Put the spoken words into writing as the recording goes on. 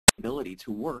ability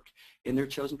to work in their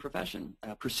chosen profession,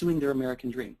 pursuing their American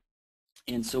dream.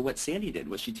 And so what Sandy did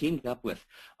was she teamed up with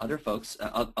other folks,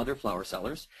 other flower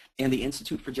sellers, and the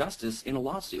Institute for Justice in a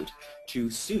lawsuit to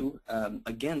sue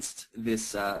against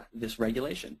this, this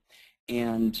regulation.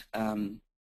 And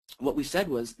what we said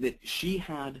was that she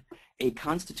had a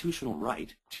constitutional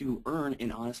right to earn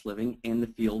an honest living in the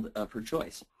field of her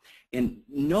choice. And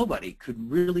nobody could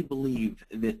really believe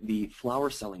that the flower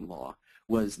selling law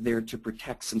was there to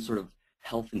protect some sort of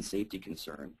health and safety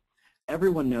concern.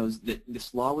 Everyone knows that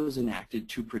this law was enacted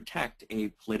to protect a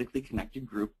politically connected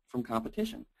group from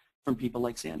competition, from people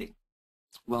like Sandy.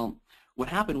 Well, what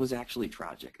happened was actually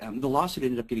tragic. The lawsuit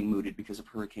ended up getting mooted because of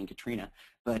Hurricane Katrina,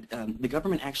 but the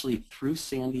government actually threw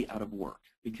Sandy out of work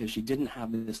because she didn't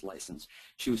have this license.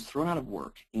 She was thrown out of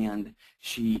work, and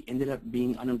she ended up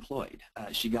being unemployed.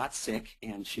 She got sick,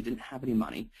 and she didn't have any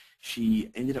money. She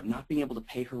ended up not being able to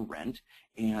pay her rent,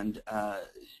 and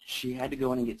she had to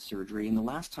go in and get surgery. And the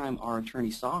last time our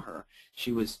attorney saw her,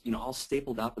 she was, all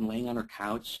stapled up and laying on her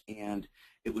couch, and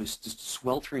it was just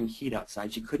sweltering heat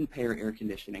outside. She couldn't pay her air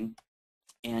conditioning,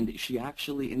 and she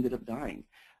actually ended up dying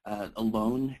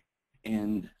alone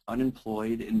and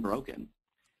unemployed and broken.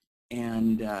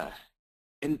 And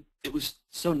it was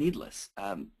so needless.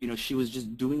 She was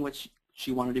just doing what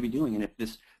she wanted to be doing, and if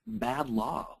this bad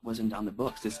law wasn't on the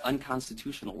books, this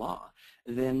unconstitutional law,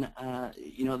 then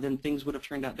then things would have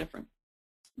turned out different.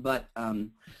 But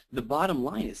the bottom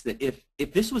line is that if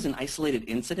this was an isolated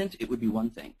incident, it would be one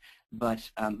thing.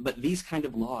 But these kind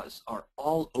of laws are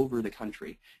all over the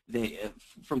country,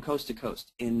 from coast to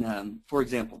coast. For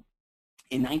example,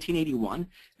 in 1981,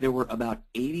 there were about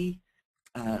 80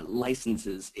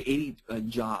 licenses, 80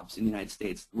 jobs in the United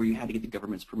States where you had to get the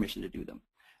government's permission to do them.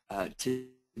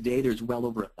 Today, there's well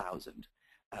over 1,000.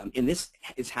 And this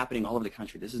is happening all over the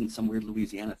country. This isn't some weird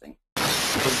Louisiana thing. I'm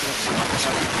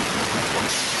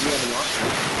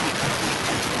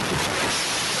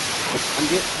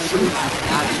getting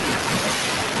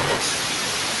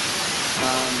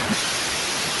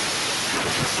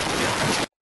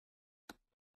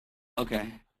okay,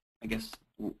 I guess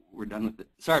we're done with it.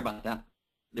 Sorry about that.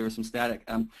 There was some static.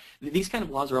 These kind of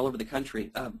laws are all over the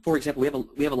country. For example,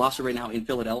 we have a lawsuit right now in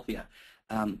Philadelphia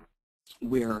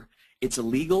where it's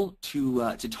illegal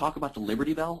to talk about the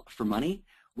Liberty Bell for money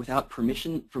without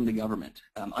permission from the government.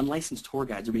 Unlicensed tour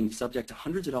guides are being subject to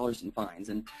hundreds of dollars in fines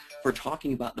and for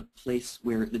talking about the place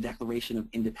where the Declaration of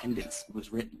Independence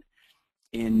was written.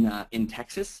 In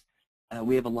Texas,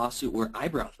 we have a lawsuit where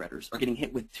eyebrow threaders are getting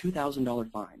hit with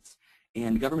 $2,000 fines,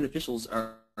 and government officials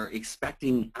are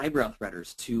expecting eyebrow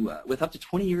threaders to, with up to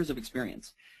 20 years of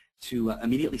experience, to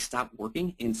immediately stop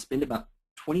working and spend about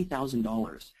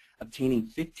 $20,000 obtaining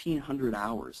 1,500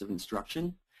 hours of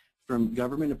instruction from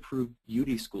government-approved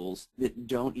beauty schools that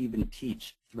don't even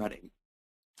teach threading.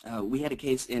 We had a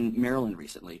case in Maryland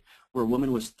recently where a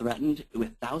woman was threatened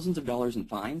with thousands of dollars in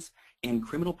fines and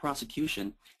criminal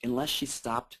prosecution unless she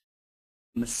stopped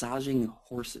massaging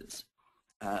horses.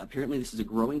 Apparently this is a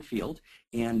growing field,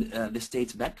 and the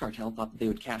state's vet cartel thought that they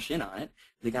would cash in on it.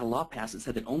 They got a law passed that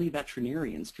said that only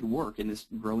veterinarians could work in this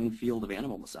growing field of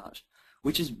animal massage,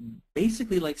 which is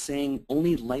basically like saying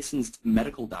only licensed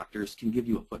medical doctors can give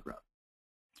you a foot rub.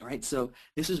 All right, so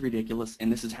this is ridiculous,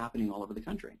 and this is happening all over the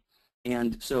country.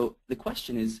 And so the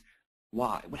question is,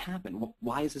 why? What happened?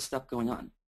 Why is this stuff going on?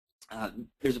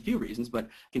 There's a few reasons, but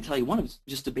I can tell you one is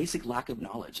just a basic lack of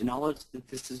knowledge, a knowledge that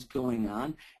this is going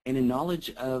on, and a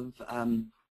knowledge of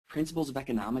principles of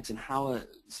economics and how a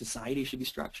society should be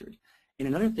structured. And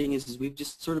another thing is we've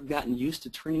just sort of gotten used to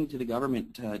turning to the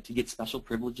government to get special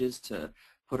privileges, to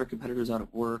put our competitors out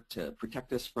of work, to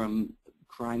protect us from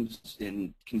crimes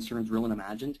and concerns real and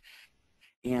imagined.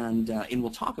 And we'll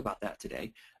talk about that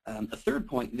today. A third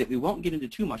point that we won't get into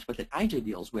too much, but that IJ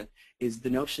deals with, is the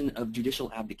notion of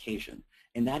judicial abdication.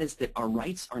 And that is that our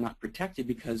rights are not protected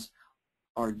because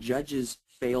our judges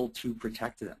fail to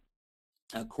protect them.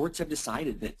 Courts have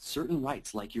decided that certain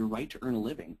rights, like your right to earn a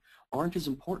living, aren't as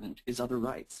important as other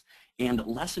rights. And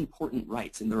less important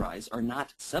rights, in their eyes, are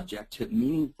not subject to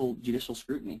meaningful judicial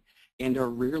scrutiny and are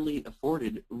rarely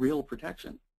afforded real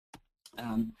protection.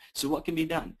 So what can be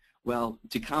done? Well,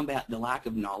 to combat the lack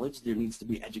of knowledge, there needs to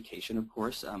be education, of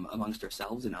course, amongst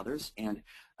ourselves and others. And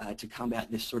to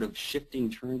combat this sort of shifting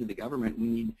turn to the government, we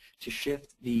need to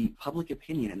shift the public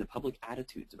opinion and the public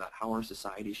attitudes about how our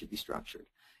society should be structured.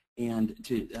 And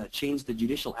to change the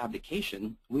judicial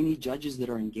abdication, we need judges that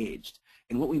are engaged.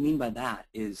 And what we mean by that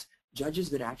is judges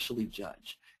that actually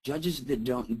judge, judges that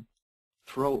don't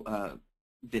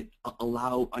that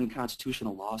allow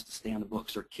unconstitutional laws to stay on the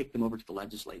books or kick them over to the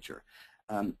legislature.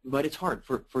 But it's hard.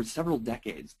 For several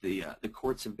decades, the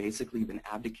courts have basically been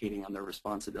abdicating on their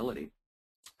responsibility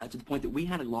to the point that we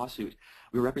had a lawsuit.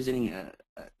 We were representing it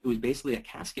was basically a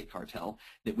casket cartel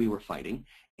that we were fighting,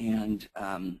 and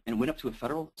went up to a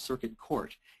federal circuit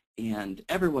court. And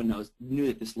everyone knew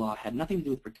that this law had nothing to do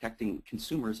with protecting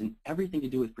consumers and everything to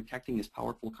do with protecting this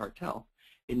powerful cartel.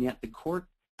 And yet the court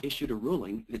issued a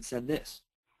ruling that said this: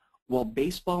 while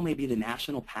baseball may be the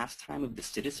national pastime of the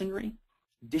citizenry,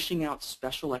 dishing out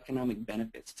special economic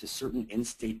benefits to certain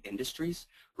in-state industries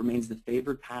remains the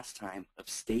favored pastime of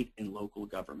state and local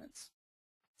governments.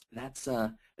 That's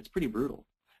pretty brutal,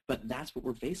 but that's what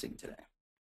we're facing today.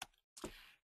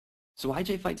 So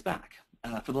IJ fights back.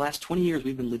 For the last 20 years,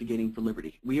 we've been litigating for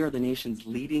liberty. We are the nation's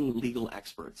leading legal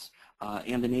experts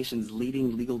and the nation's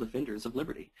leading legal defenders of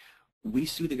liberty. We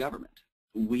sue the government.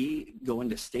 We go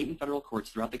into state and federal courts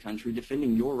throughout the country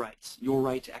defending your rights, your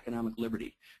right to economic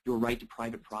liberty, your right to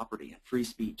private property and free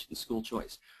speech and school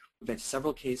choice. We've had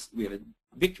several cases, we have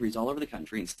victories all over the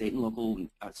country in state and local,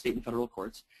 state and federal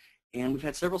courts, and we've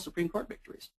had several Supreme Court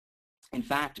victories. In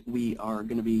fact, we are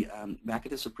going to be back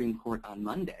at the Supreme Court on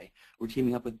Monday. We're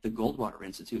teaming up with the Goldwater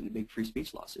Institute in the big free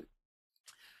speech lawsuit.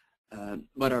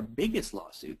 But our biggest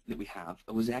lawsuit that we have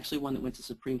was actually one that went to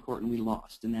Supreme Court and we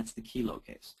lost, and that's the Kelo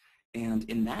case. And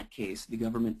in that case, the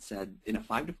government said in a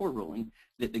 5-4 ruling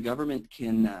that the government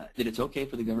can, that it's okay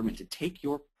for the government to take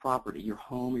your property, your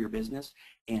home or your business,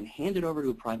 and hand it over to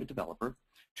a private developer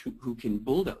who can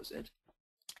bulldoze it,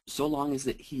 so long as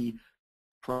that he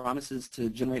promises to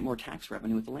generate more tax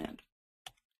revenue with the land.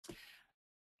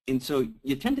 And so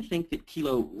you tend to think that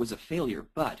Kelo was a failure,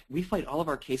 but we fight all of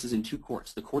our cases in two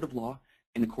courts, the court of law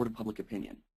and the court of public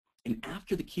opinion. And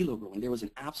after the Kelo ruling, there was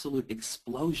an absolute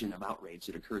explosion of outrage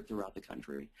that occurred throughout the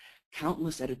country.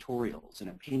 Countless editorials and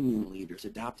opinion leaders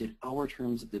adopted our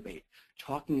terms of debate,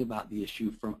 talking about the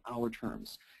issue from our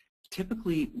terms.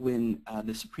 Typically, when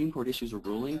the Supreme Court issues a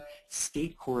ruling,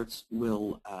 state courts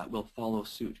will follow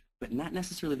suit, but not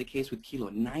necessarily the case with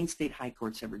Kelo. 9 state high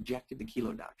courts have rejected the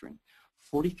Kelo doctrine.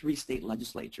 43 state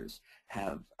legislatures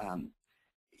have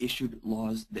issued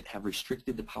laws that have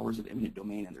restricted the powers of eminent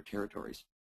domain in their territories.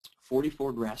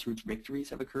 44 grassroots victories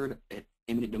have occurred at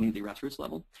eminent domain at the grassroots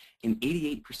level, and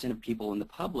 88% of people in the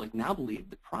public now believe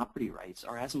that property rights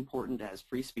are as important as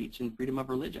free speech and freedom of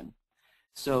religion.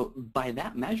 So by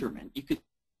that measurement, you could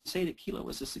say that Kelo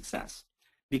was a success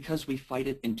because we fight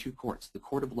it in two courts, the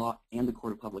court of law and the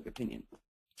court of public opinion.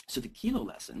 So the Kelo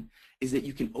lesson is that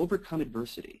you can overcome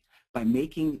adversity by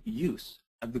making use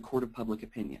of the court of public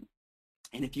opinion.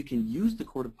 And if you can use the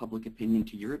court of public opinion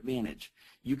to your advantage,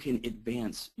 you can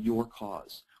advance your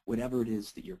cause, whatever it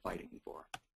is that you're fighting for.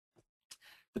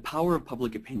 The power of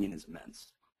public opinion is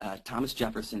immense. Thomas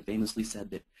Jefferson famously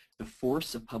said that the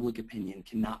force of public opinion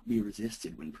cannot be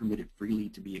resisted when permitted freely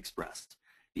to be expressed.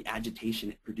 The agitation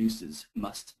it produces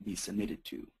must be submitted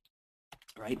to.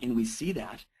 Right? And we see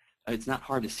that. It's not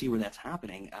hard to see where that's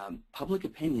happening. Public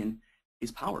opinion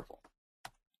is powerful.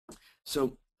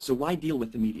 So why deal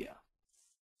with the media?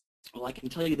 Well, I can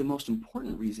tell you the most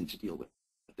important reason to deal with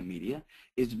the media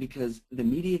is because the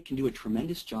media can do a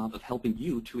tremendous job of helping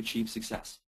you to achieve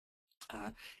success.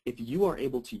 If you are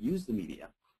able to use the media,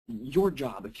 your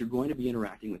job, if you're going to be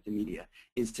interacting with the media,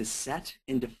 is to set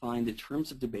and define the terms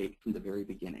of debate from the very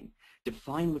beginning.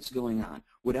 Define what's going on,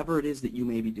 whatever it is that you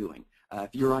may be doing. If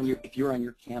you're on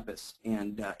your campus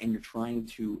and you're trying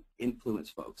to influence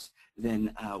folks,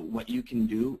 then what you can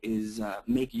do is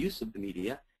make use of the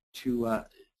media to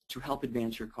help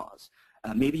advance your cause.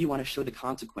 Maybe you want to show the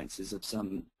consequences of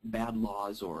some bad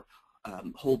laws or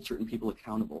hold certain people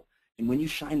accountable. And when you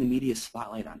shine the media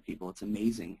spotlight on people, it's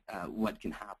amazing what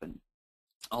can happen.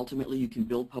 Ultimately, you can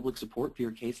build public support for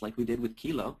your case like we did with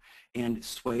Kelo and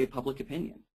sway public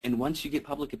opinion. And once you get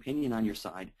public opinion on your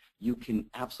side, you can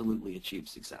absolutely achieve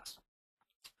success.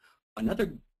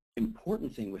 Another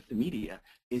important thing with the media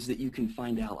is that you can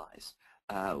find allies.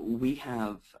 We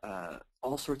have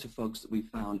all sorts of folks that we've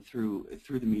found through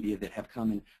the media that have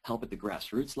come and help at the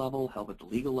grassroots level, help at the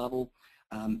legal level,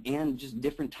 and just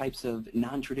different types of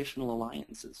non-traditional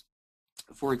alliances.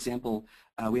 For example,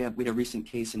 we had a recent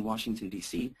case in Washington,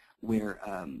 D.C. where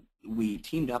we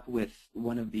teamed up with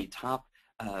one of the top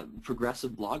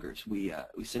progressive bloggers. We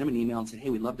sent him an email and said, hey,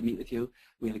 we'd love to meet with you.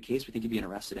 We have a case we think you'd be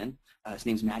interested in. His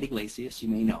name's Matt Iglesias. You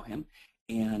may know him.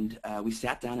 And we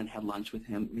sat down and had lunch with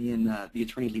him, me and the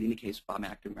attorney leading the case, Bob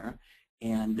McNamara.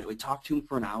 And we talked to him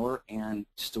for an hour, and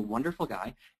just a wonderful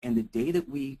guy. And the day that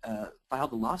we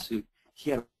filed the lawsuit, he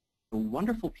had a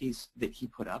wonderful piece that he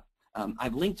put up.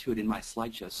 I've linked to it in my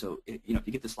slideshow, so if you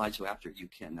get the slideshow after, you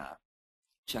can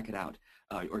check it out,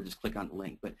 or just click on the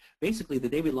link. But basically, the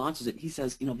day we launches it, he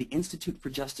says, the Institute for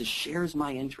Justice shares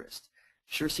my interest.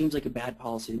 Sure seems like a bad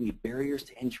policy to me. Barriers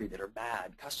to entry that are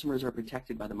bad. Customers are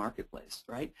protected by the marketplace,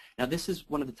 right? Now, this is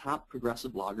one of the top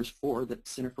progressive bloggers for the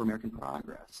Center for American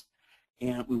Progress.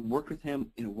 And we worked with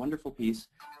him in a wonderful piece,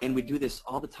 and we do this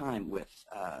all the time with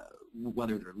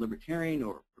whether they're libertarian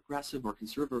or progressive or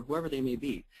conservative or whoever they may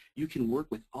be. You can work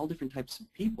with all different types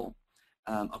of people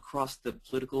across the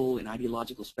political and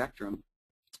ideological spectrum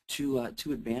to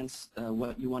advance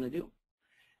what you want to do.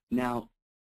 Now,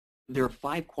 there are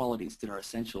 5 qualities that are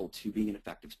essential to being an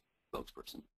effective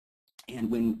spokesperson.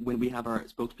 And when we have our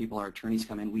spokespeople, our attorneys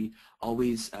come in, we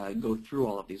always go through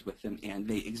all of these with them, and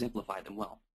they exemplify them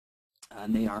well.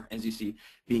 And they are, as you see,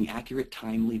 being accurate,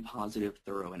 timely, positive,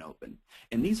 thorough, and open.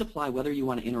 And these apply whether you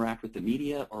want to interact with the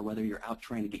media or whether you're out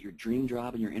trying to get your dream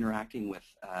job and you're interacting with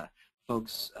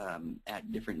folks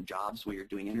at different jobs where you're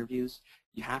doing interviews.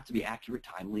 You have to be accurate,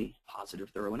 timely, positive,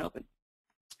 thorough, and open.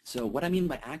 So what I mean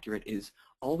by accurate is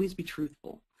always be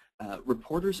truthful.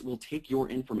 Reporters will take your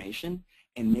information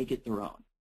and make it their own.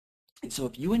 And so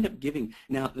if you end up giving,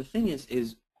 now the thing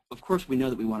is of course we know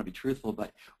that we want to be truthful,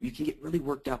 but you can get really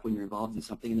worked up when you're involved in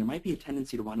something, and there might be a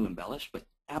tendency to want to embellish, but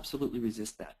absolutely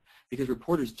resist that, because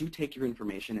reporters do take your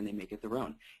information and they make it their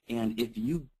own. And if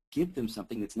you give them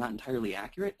something that's not entirely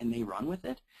accurate and they run with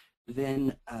it,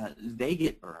 then they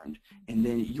get burned, and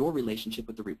then your relationship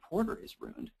with the reporter is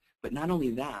ruined. But not only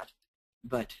that,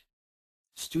 but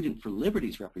Student for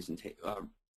Liberty's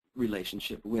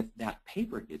relationship with that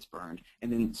paper gets burned, and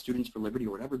then Students for Liberty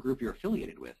or whatever group you're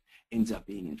affiliated with ends up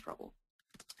being in trouble.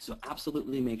 So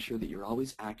absolutely make sure that you're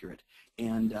always accurate.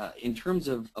 And in terms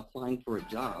of applying for a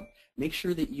job, make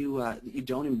sure that you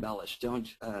don't embellish, don't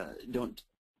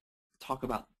talk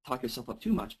yourself up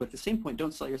too much, but at the same point,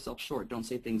 don't sell yourself short. Don't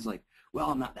say things like,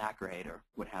 well, I'm not that great, or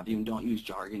what have you, and don't use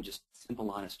jargon, just simple,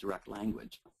 honest, direct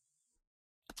language.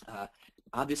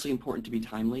 Obviously important to be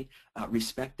timely.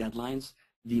 Respect deadlines.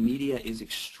 The media is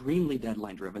extremely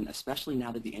deadline driven, especially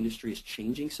now that the industry is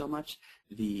changing so much.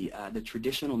 The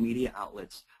traditional media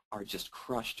outlets are just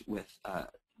crushed with,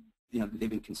 they've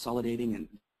been consolidating and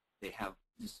they have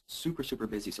super, super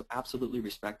busy, so absolutely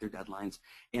respect their deadlines.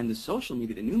 And the social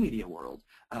media, the new media world,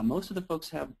 most of the folks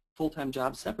have full-time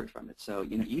jobs separate from it. So,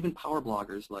 even power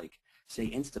bloggers like, say,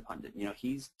 Instapundit,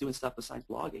 he's doing stuff besides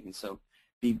blogging. And so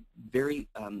be very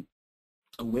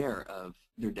aware of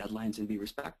their deadlines and be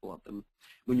respectful of them.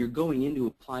 When you're going in to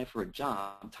apply for a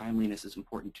job, timeliness is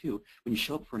important too. When you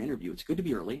show up for an interview, it's good to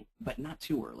be early, but not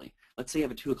too early. Let's say you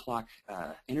have a 2 o'clock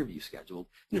interview scheduled.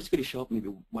 It's good to show up maybe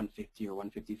 1:50 or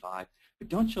 1:55, but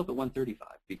don't show up at 1:35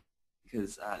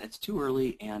 because it's too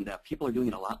early, and people are doing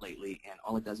it a lot lately, and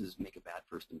all it does is make a bad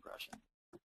first impression.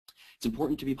 It's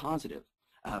important to be positive.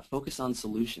 Focus on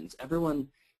solutions. Everyone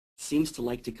seems to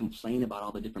like to complain about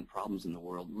all the different problems in the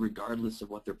world, regardless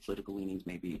of what their political leanings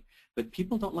may be. But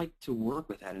people don't like to work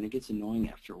with that, and it gets annoying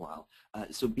after a while.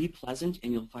 So be pleasant,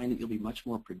 and you'll find that you'll be much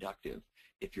more productive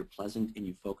if you're pleasant and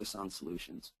you focus on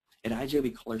solutions. At IJ, we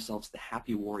call ourselves the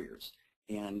happy warriors,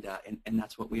 and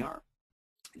that's what we are.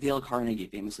 Dale Carnegie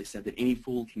famously said that any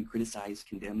fool can criticize,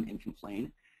 condemn, and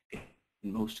complain,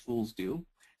 and most fools do.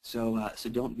 So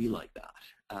don't be like that.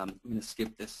 I'm going to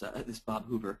skip this Bob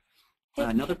Hoover.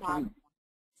 Another point.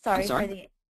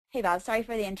 Hey Bob, sorry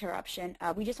for the interruption.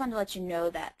 We just wanted to let you know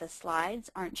that the slides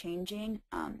aren't changing.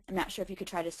 I'm not sure if you could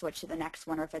try to switch to the next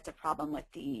one, or if it's a problem with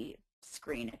the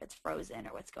screen, if it's frozen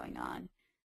or what's going on.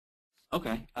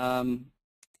 Okay.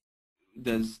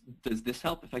 Does this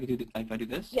help if I do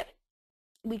this? Yep.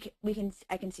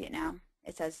 I can see it now.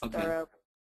 It says thorough.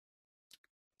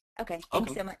 Okay.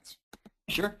 Thanks so much.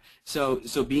 Sure.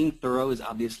 So being thorough is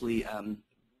obviously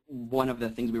one of the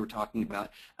things we were talking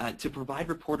about, to provide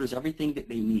reporters everything that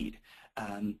they need.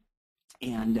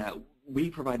 We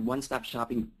provide one-stop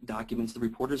shopping documents. The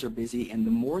reporters are busy, and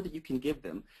the more that you can give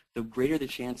them, the greater the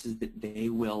chances that they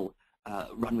will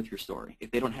run with your story, if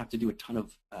they don't have to do a ton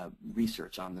of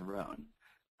research on their own.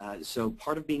 So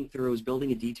part of being thorough is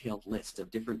building a detailed list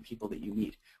of different people that you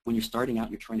meet. When you're starting out,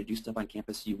 you're trying to do stuff on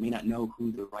campus, you may not know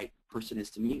who the right person is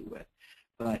to meet with.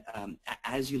 But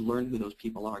as you learn who those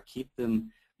people are, keep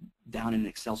them down in an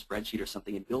Excel spreadsheet or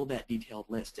something and build that detailed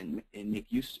list and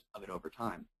make use of it over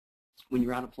time. When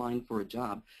you're out applying for a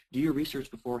job, do your research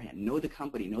beforehand. Know the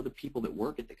company, know the people that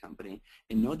work at the company,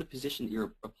 and know the position that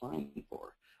you're applying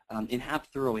for. And have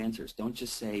thorough answers. Don't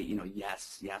just say,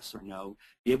 yes, yes, or no.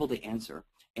 Be able to answer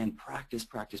and practice,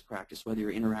 practice, practice, whether you're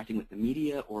interacting with the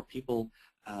media or people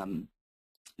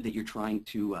that you're trying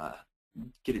to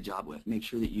get a job with. Make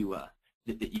sure that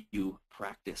you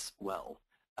practice well.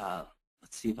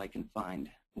 let's see if I can find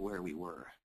where we were.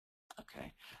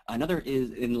 Okay. Another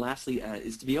is, and lastly,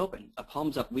 is to be open. A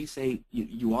palms up. We say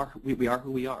we are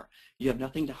who we are. You have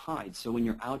nothing to hide. So when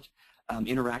you're out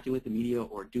interacting with the media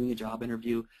or doing a job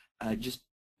interview, just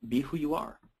be who you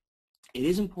are. It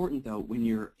is important, though, when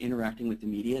you're interacting with the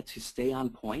media to stay on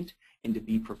point and to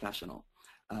be professional.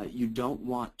 You don't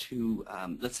want to,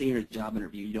 let's say you're in a job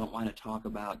interview, you don't want to talk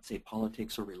about, say,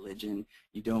 politics or religion.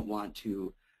 You don't want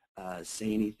to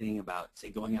say anything about, say,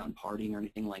 going out and partying or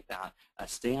anything like that.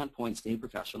 Stay on point, stay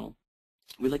professional.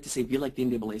 We like to say, be like the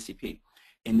NAACP.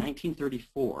 In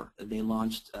 1934, they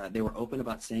launched, they were open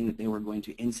about saying that they were going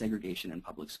to end segregation in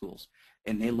public schools.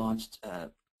 And they launched a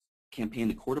campaign,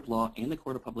 the Court of Law and the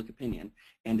Court of Public Opinion.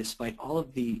 And despite all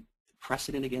of the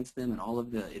precedent against them and all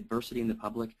of the adversity in the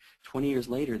public, 20 years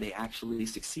later, they actually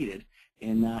succeeded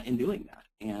in doing that.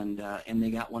 And they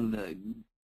got one of the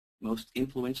most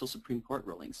influential Supreme Court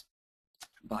rulings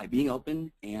by being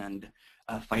open and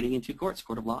fighting in two courts,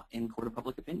 Court of Law and Court of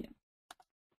Public Opinion.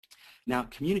 Now,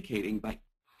 communicating, by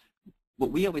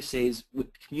what we always say is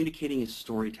communicating is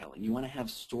storytelling. You want to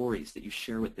have stories that you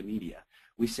share with the media.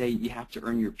 We say you have to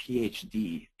earn your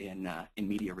PhD in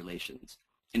media relations.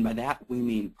 And by that, we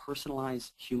mean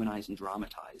personalize, humanize, and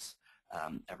dramatize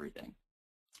everything.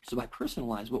 So by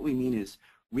personalize, what we mean is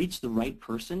reach the right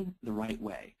person the right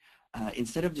way.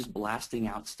 Instead of just blasting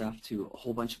out stuff to a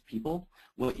whole bunch of people,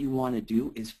 what you want to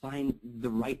do is find the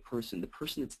right person, the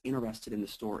person that's interested in the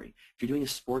story. If you're doing a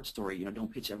sports story,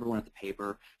 don't pitch everyone at the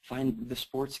paper. Find the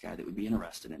sports guy that would be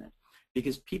interested in it.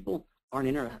 Because people aren't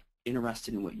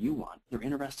interested in what you want. They're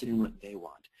interested in what they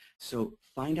want. So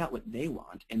find out what they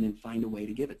want and then find a way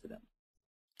to give it to them.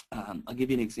 I'll give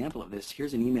you an example of this.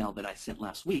 Here's an email that I sent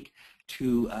last week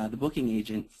to the booking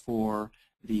agent for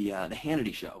the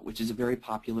Hannity Show, which is a very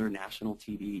popular national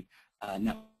TV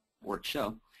network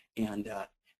show. And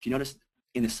if you notice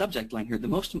in the subject line here, the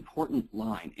most important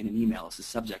line in an email is the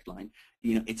subject line.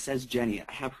 It says Jenny.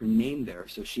 I have her name there,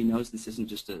 so she knows this isn't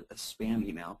just a spam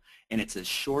email. And it's a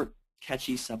short,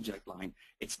 catchy subject line.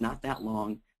 It's not that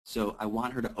long, so I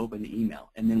want her to open the email.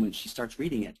 And then when she starts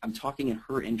reading it, I'm talking in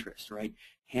her interest, right?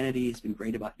 Hannity has been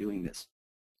great about doing this.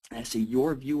 And I say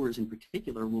your viewers in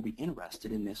particular will be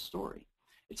interested in this story.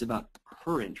 It's about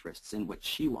her interests and what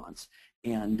she wants.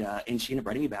 And she ended up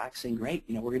writing me back saying, great,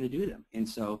 we're going to do them. And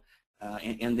so,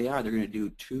 and they are. They're going to do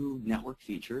 2 network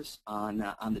features on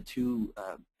the 2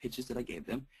 pitches that I gave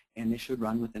them, and they should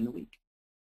run within the week.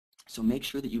 So make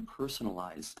sure that you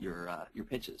personalize your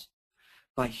pitches.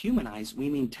 By humanize, we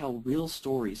mean tell real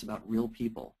stories about real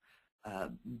people.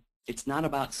 It's not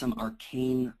about some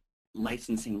arcane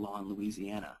licensing law in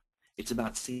Louisiana. It's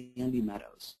about Sandy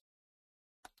Meadows.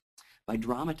 By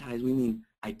dramatize, we mean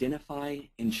identify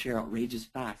and share outrageous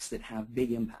facts that have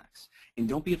big impacts. And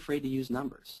don't be afraid to use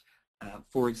numbers.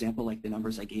 For example, like the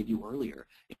numbers I gave you earlier.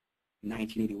 In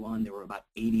 1981, there were about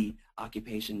 80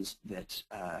 occupations that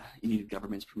you needed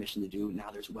government's permission to do. Now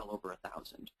there's well over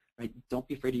 1,000. Right? Don't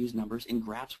be afraid to use numbers, and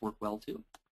graphs work well too.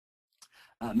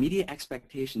 Media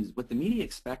expectations. What the media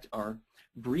expect are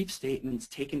brief statements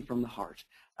taken from the heart.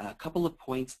 A couple of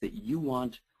points that you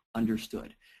want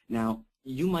understood. Now,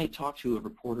 you might talk to a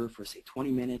reporter for, say, 20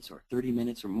 minutes or 30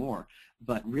 minutes or more,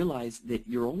 but realize that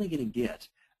you're only going to get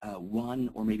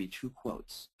 1 or maybe 2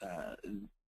 quotes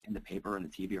in the paper, and the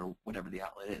TV, or whatever the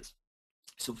outlet is.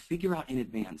 So figure out in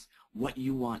advance what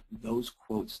you want those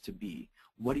quotes to be.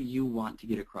 What do you want to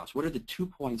get across? What are the 2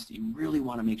 points that you really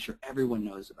want to make sure everyone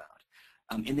knows about?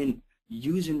 And then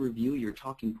use and review your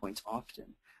talking points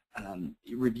often.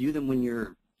 You review them when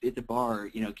you're at the bar,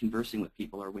 conversing with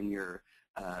people, or when you're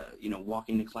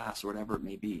walking to class or whatever it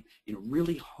may be.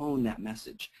 Really hone that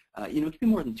message. It could be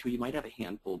more than 2. You might have a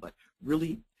handful, but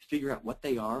really figure out what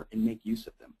they are and make use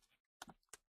of them.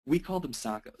 We call them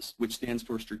SACOs, which stands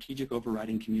for Strategic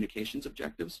Overriding Communications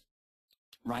Objectives.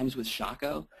 Rhymes with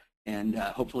Shaco, and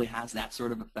hopefully has that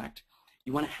sort of effect.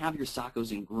 You want to have your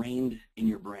SACOs ingrained in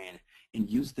your brain and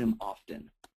use them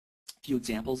often. A few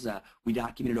examples, we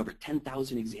documented over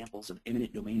 10,000 examples of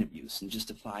eminent domain abuse in just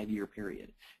a 5-year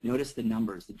period. Notice the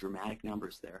numbers, the dramatic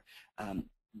numbers there.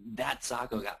 That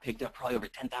SACO got picked up probably over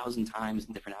 10,000 times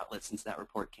in different outlets since that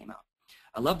report came out.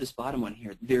 I love this bottom one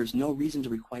here. There's no reason to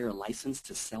require a license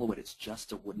to sell what is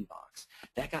just a wooden box.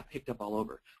 That got picked up all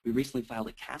over. We recently filed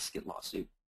a casket lawsuit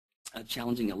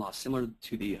challenging a law similar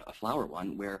to the flower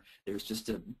one, where there's just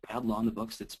a bad law in the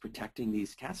books that's protecting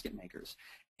these casket makers.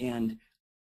 And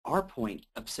our point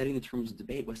of setting the terms of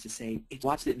debate was to say,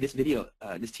 watch this video,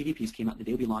 this TV piece came out the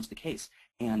day we launched the case.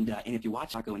 And if you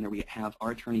watch Shaco in there, we have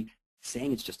our attorney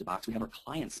saying it's just a box. We have our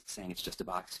clients saying it's just a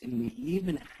box. And we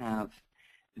even have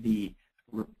the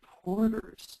report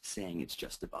reporters saying it's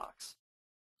just a box.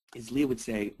 As Leah would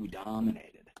say, we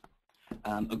dominated.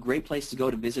 A great place to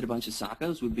go to visit a bunch of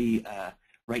SACOs would be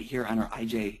right here on our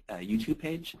IJ YouTube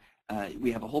page.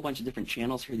 We have a whole bunch of different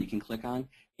channels here that you can click on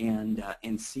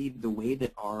and see the way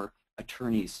that our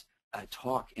attorneys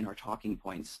talk in our talking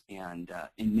points and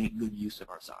make good use of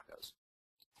our SACOs.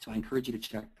 So I encourage you to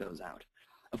check those out.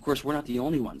 Of course, we're not the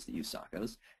only ones that use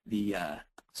SACOs. The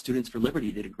Students for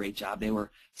Liberty did a great job. They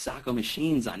were SACO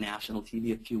machines on national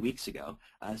TV a few weeks ago.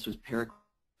 This was Pericles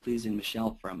and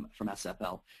Michelle from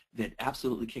SFL that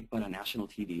absolutely kicked butt on national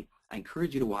TV. I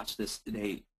encourage you to watch this.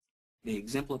 They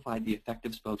exemplified the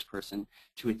effective spokesperson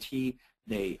to a T.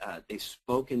 They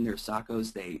spoke in their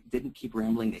SACOs. They didn't keep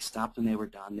rambling. They stopped when they were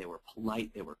done. They were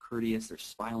polite. They were courteous. They're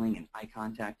smiling and eye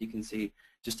contact. You can see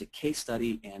just a case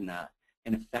study and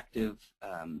an effective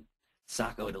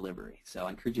SACO delivery. So I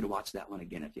encourage you to watch that one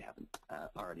again if you haven't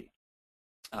already.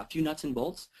 A few nuts and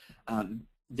bolts,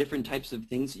 different types of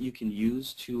things that you can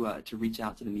use to reach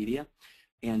out to the media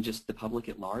and just the public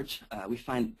at large. We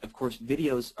find, of course,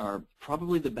 videos are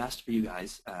probably the best for you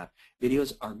guys.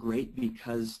 Videos are great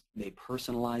because they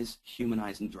personalize,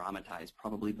 humanize, and dramatize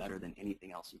probably better than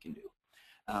anything else you can do.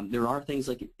 There are things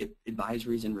like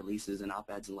advisories and releases and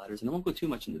op-eds and letters, and I won't go too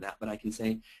much into that, but I can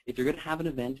say if you're going to have an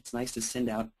event, it's nice to send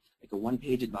out like a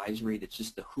one-page advisory that's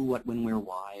just the who, what, when, where,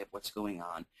 why of what's going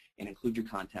on and include your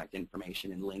contact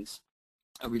information and links.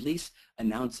 A release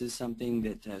announces something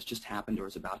that has just happened or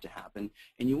is about to happen,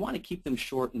 and you want to keep them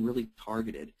short and really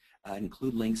targeted.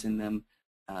 Include links in them,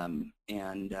 and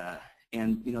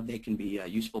you know they can be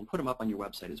useful. Put them up on your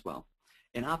website as well.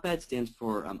 An op-ed stands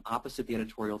for opposite the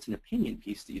editorial. It's an opinion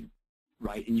piece that you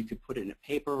write, and you could put it in a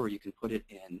paper or you can put it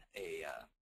in a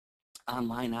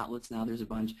online outlets. Now there's a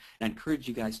bunch, and I encourage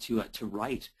you guys to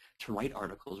write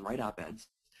articles, write op-eds.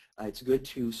 It's good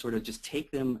to sort of just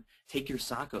take your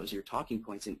SACOs, your talking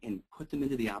points, and put them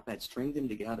into the op-ed, string them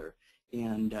together,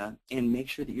 and make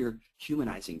sure that you're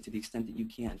humanizing to the extent that you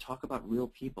can. Talk about real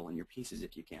people in your pieces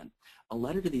if you can. A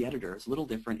letter to the editor is a little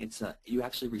different. It's you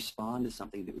actually respond to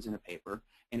something that was in a paper,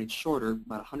 and it's shorter,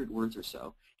 about 100 words or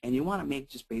so, and you want to make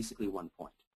just basically one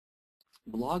point.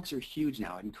 Blogs are huge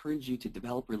now. I encourage you to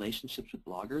develop relationships with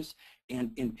bloggers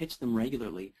and pitch them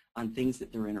regularly on things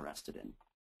that they're interested in.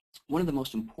 One of the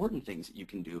most important things that you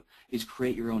can do is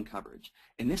create your own coverage,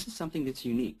 and this is something that's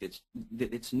unique,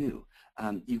 that's new.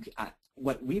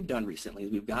 What we've done recently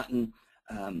is we've gotten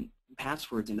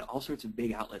passwords into all sorts of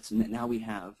big outlets, and now we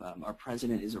have our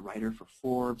president is a writer for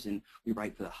Forbes, and we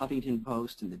write for the Huffington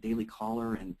Post and the Daily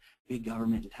Caller and Big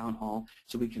Government and Town Hall,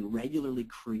 so we can regularly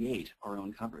create our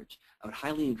own coverage. I would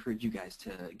highly encourage you guys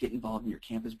to get involved in your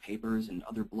campus papers and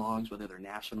other blogs, whether they're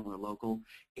national or local,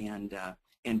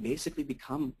 and basically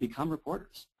become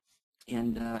reporters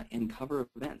and cover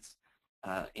events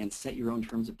and set your own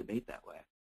terms of debate that way.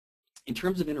 In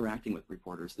terms of interacting with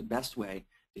reporters, the best way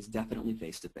is definitely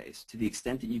face-to-face. To the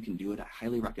extent that you can do it, I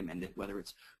highly recommend it, whether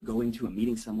it's going to a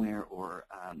meeting somewhere or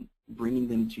bringing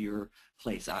them to your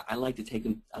place. I like to take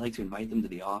them, I like to invite them to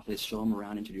the office, show them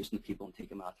around, introduce them to people, and take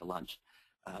them out to lunch.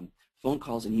 Phone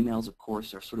calls and emails, of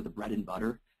course, are sort of the bread and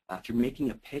butter. If you're making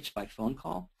a pitch by phone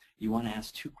call, you want to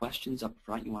ask 2 questions up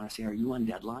front. You want to say, are you on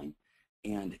deadline?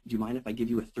 And do you mind if I give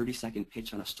you a 30-second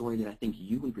pitch on a story that I think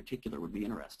you in particular would be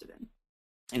interested in?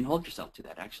 And hold yourself to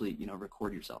that. Actually,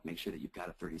 record yourself. Make sure that you've got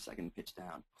a 30-second pitch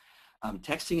down.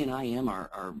 Texting and IM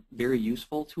are very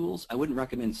useful tools. I wouldn't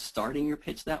recommend starting your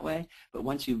pitch that way, but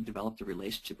once you've developed a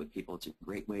relationship with people, it's a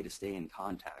great way to stay in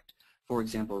contact. For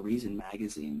example, Reason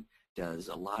Magazine does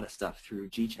a lot of stuff through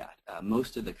GChat.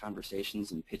 Most of the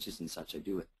conversations and pitches and such I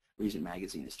do with Reason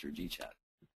Magazine is through GChat.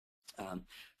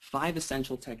 5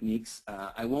 essential techniques.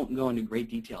 I won't go into great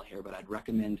detail here, but I'd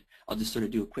recommend, I'll just sort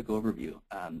of do a quick overview.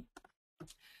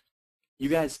 You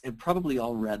guys have probably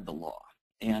all read the law,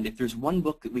 and if there's one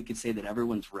book that we could say that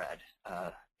everyone's read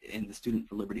in the Student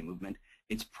for Liberty movement,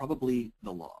 it's probably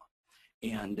the law.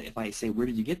 And if I say, where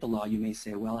did you get the law, you may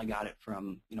say, well, I got it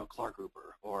from Clark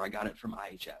Grouper, or I got it from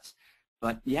IHS.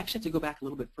 But you actually have to go back a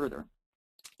little bit further,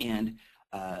 and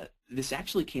this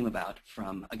actually came about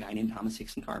from a guy named Thomas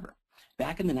Hickson Carver.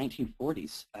 Back in the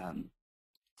 1940s,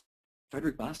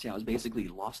 Frederick Bastiat was basically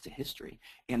lost to history,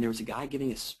 and there was a guy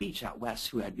giving a speech out west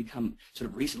who had become sort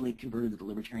of recently converted to the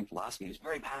libertarian philosophy. He was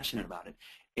very passionate about it,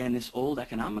 and this old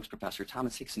economics professor,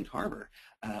 Thomas Hickson Carver,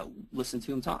 listened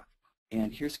to him talk.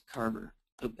 And here's Carver.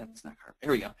 Oh, that's not Carver.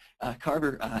 There we go.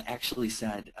 Carver actually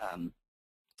said,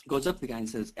 goes up to the guy and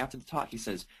says, after the talk, he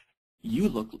says,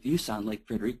 you sound like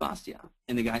Frederick Bastiat.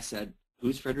 And the guy said,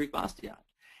 who's Frederick Bastiat?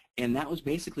 And that was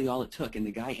basically all it took. And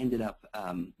the guy ended up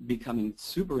becoming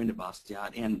super into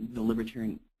Bastiat and the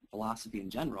libertarian philosophy in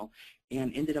general,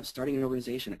 and ended up starting an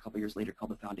organization a couple years later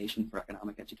called the Foundation for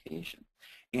Economic Education.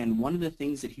 And one of the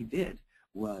things that he did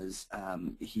was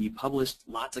he published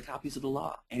lots of copies of the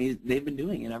law, and they've been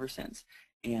doing it ever since.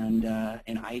 And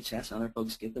IHS and other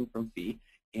folks get them from fee,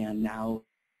 and now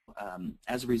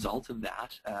as a result of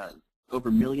that, over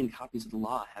 1 million copies of the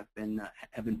law have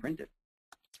been printed.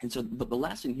 And so the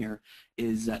lesson here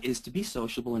is to be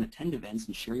sociable and attend events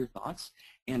and share your thoughts,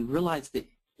 and realize that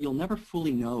you'll never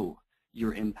fully know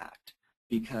your impact,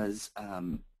 because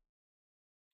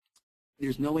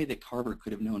there's no way that Carver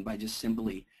could have known by just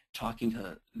simply talking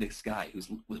to this guy who's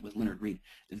with Leonard Read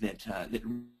that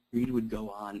Read would go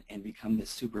on and become this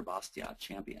super Bastiat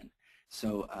champion.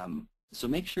 So so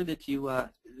make sure that you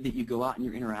go out and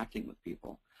you're interacting with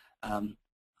people.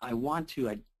 I want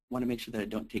to make sure that I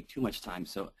don't take too much time.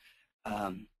 So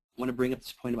I want to bring up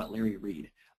this point about Larry Read.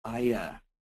 I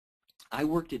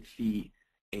worked at FEE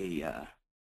a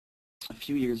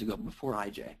few years ago before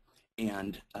IJ,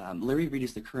 and Larry Read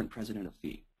is the current president of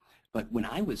FEE. But when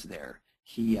I was there,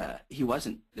 he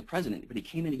wasn't the president, but he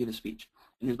came in to give a speech,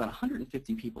 and there's about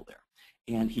 150 people there.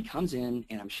 And he comes in,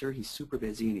 and I'm sure he's super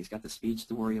busy, and he's got the speech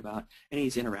to worry about, and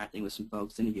he's interacting with some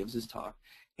folks, and he gives his talk,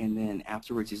 and then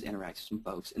afterwards he's interacting with some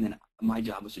folks, and then my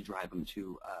job was to drive him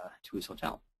to his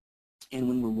hotel. And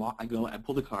when I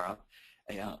pull the car up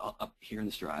here in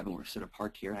this drive, and we're sort of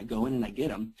parked here, and I go in and I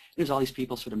get him. There's all these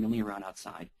people sort of milling around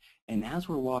outside, and as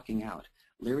we're walking out,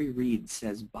 Larry Read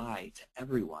says bye to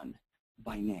everyone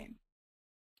by name.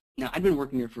 Now, I'd been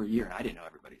working here for a year, and I didn't know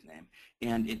everybody's name,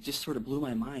 and it just sort of blew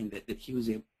my mind that he was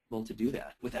able to do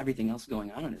that with everything else going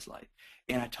on in his life.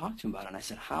 And I talked to him about it, and I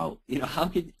said, how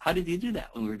did you do that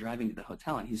when we were driving to the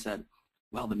hotel? And he said,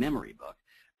 well, the memory book.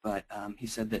 But he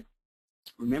said that,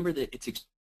 remember that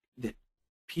that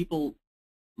people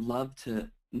love to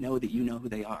know that you know who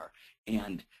they are,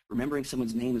 and remembering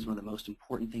someone's name is one of the most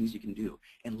important things you can do,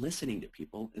 and listening to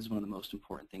people is one of the most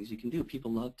important things you can do.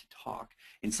 People love to talk,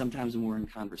 and sometimes when we're in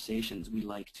conversations, we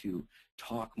like to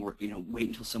talk more, wait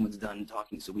until someone's done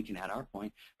talking so we can add our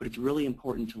point, but it's really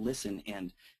important to listen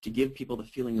and to give people the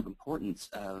feeling of importance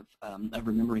of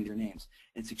remembering their names.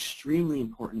 And it's extremely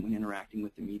important when interacting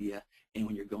with the media and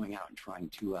when you're going out and trying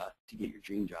to get your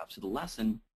dream job. So the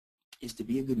lesson is to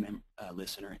be a good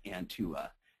listener and to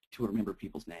remember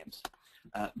people's names.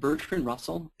 Bertrand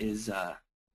Russell is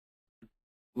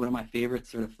one of my favorite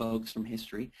sort of folks from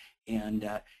history, and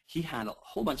he had a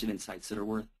whole bunch of insights that are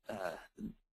worth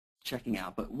checking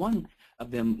out. But one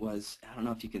of them was, I don't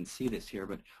know if you can see this here,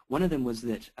 but one of them was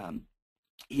that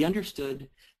he understood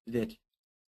that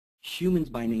humans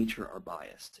by nature are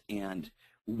biased, and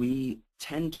we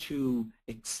tend to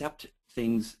accept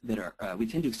things that are,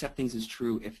 as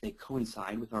true if they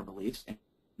coincide with our beliefs, and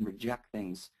reject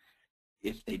things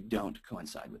if they don't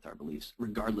coincide with our beliefs,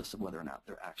 regardless of whether or not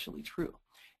they're actually true.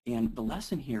 And the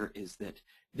lesson here is that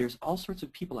there's all sorts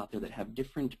of people out there that have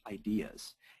different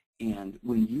ideas, and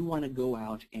when you want to go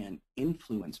out and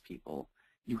influence people,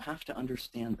 you have to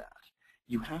understand that.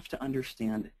 You have to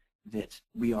understand that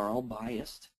we are all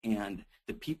biased, and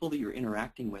the people that you're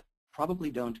interacting with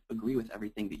probably don't agree with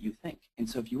everything that you think. And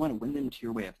so if you want to win them to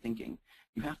your way of thinking,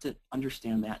 you have to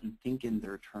understand that and think in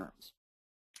their terms.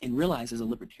 And realize as a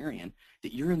libertarian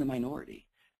that you're in the minority.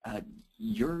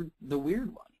 You're the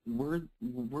weird one.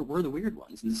 We're the weird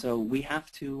ones, and so we have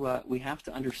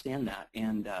to understand that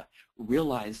and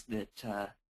realize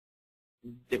that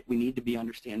that we need to be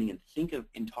understanding and think of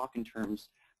and talk in terms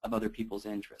of other people's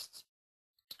interests.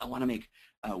 I want to make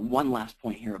one last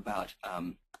point here about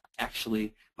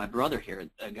actually my brother here.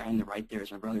 The guy on the right there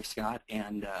is my brother Scott,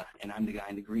 and I'm the guy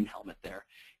in the green helmet there.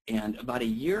 And about a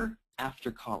year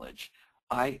after college,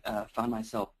 I found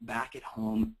myself back at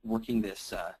home working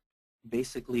this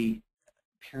basically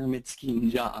pyramid scheme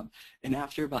job. And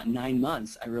after about 9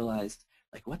 months, I realized,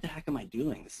 like, what the heck am I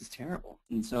doing? This is terrible.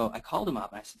 And so I called him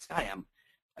up and I said, Scott,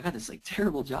 I got this like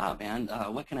terrible job, man.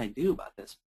 What can I do about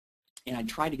this? And I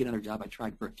tried to get another job. I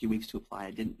tried for a few weeks to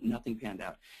apply. Nothing panned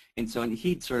out. And so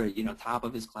he'd sort of, top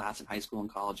of his class in high school and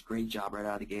college, great job right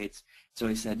out of the gates. So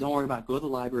he said, don't worry about it. Go to the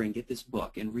library and get this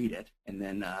book and read it, and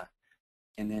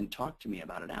then talk to me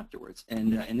about it afterwards.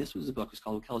 And this was a book. It was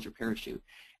called Kel's Your Parachute.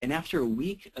 And after a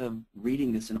week of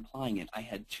reading this and applying it, I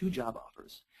had 2 job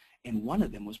offers. And one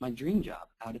of them was my dream job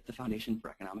out at the Foundation for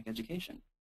Economic Education.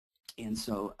 And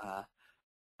so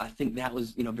I think that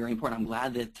was very important. I'm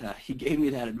glad that he gave me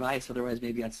that advice. Otherwise,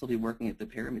 maybe I'd still be working at the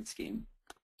pyramid scheme.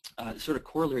 Sort of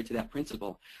corollary to that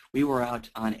principle, we were out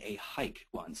on a hike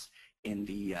once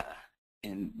down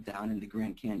in the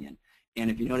Grand Canyon. And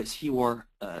if you notice, he wore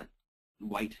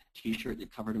white t-shirt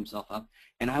that covered himself up,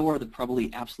 and I wore the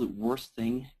probably absolute worst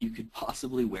thing you could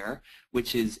possibly wear,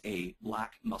 which is a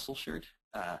black muscle shirt.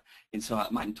 And so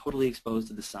I'm totally exposed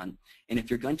to the sun. And if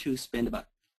you're going to spend about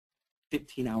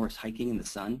 15 hours hiking in the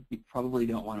sun, you probably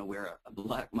don't want to wear a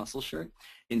black muscle shirt.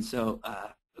 And so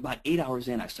about 8 hours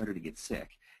in, I started to get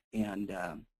sick.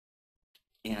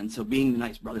 And so being the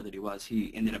nice brother that he was,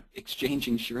 he ended up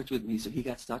exchanging shirts with me, so he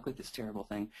got stuck with this terrible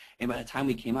thing. And by the time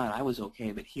we came out, I was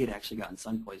okay, but he had actually gotten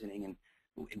sun poisoning and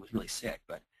was really sick.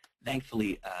 But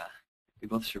thankfully, we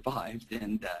both survived.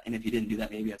 And if he didn't do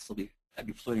that, maybe I'd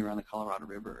be floating around the Colorado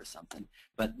River or something.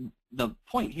 But the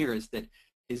point here is that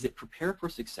prepare for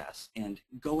success and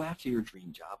go after your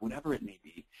dream job, whatever it may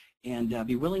be, and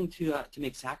be willing to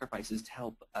make sacrifices to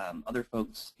help other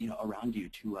folks around you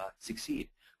to succeed,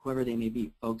 whoever they may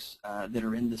be, folks that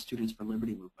are in the Students for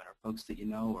Liberty movement, or folks that you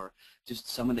know, or just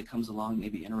someone that comes along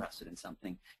maybe interested in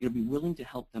something. Be willing to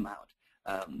help them out.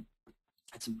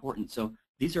 It's important. So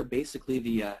these are basically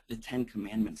the 10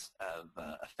 commandments of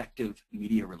effective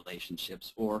media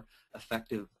relationships, or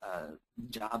effective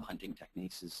job hunting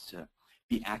techniques, is to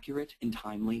be accurate and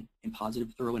timely and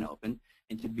positive, thorough, and open,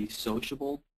 and to be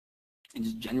sociable and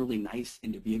just generally nice,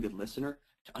 and to be a good listener,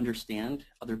 to understand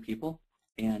other people,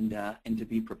 and to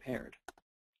be prepared.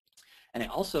 And I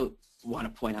also want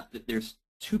to point out that there's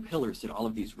 2 pillars that all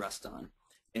of these rest on,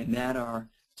 and that are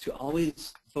to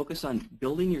always focus on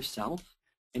building yourself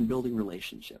and building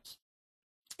relationships.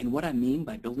 And what I mean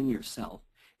by building yourself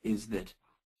is that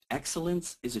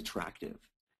excellence is attractive.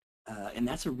 And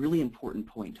that's a really important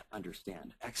point to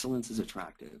understand. Excellence is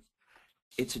attractive.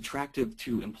 It's attractive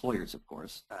to employers, of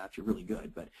course, if you're really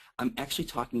good, but I'm actually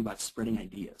talking about spreading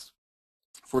ideas.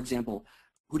 For example,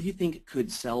 who do you think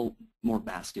could sell more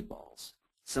basketballs?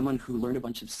 Someone who learned a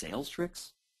bunch of sales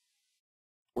tricks,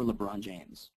 or LeBron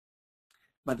James?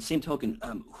 By the same token,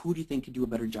 who do you think could do a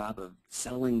better job of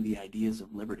selling the ideas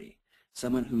of liberty?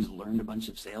 Someone who's learned a bunch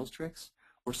of sales tricks,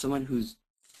 or someone who's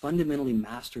fundamentally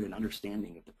mastered an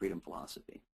understanding of the freedom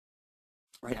philosophy?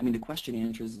 Right? I mean, the question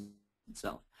answers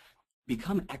itself.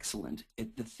 Become excellent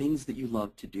at the things that you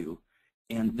love to do,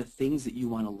 and the things that you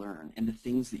want to learn, and the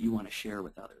things that you want to share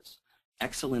with others.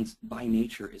 Excellence by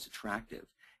nature is attractive,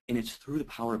 and it's through the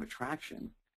power of attraction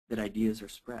that ideas are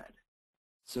spread.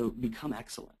 So become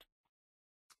excellent.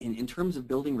 In terms of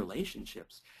building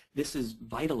relationships, this is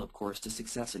vital, of course, to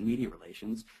success in media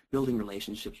relations, building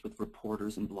relationships with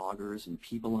reporters and bloggers and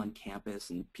people on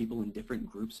campus and people in different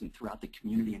groups and throughout the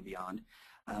community and beyond.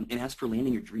 And as for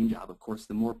landing your dream job, of course,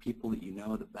 the more people that you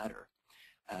know, the better.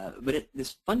 But at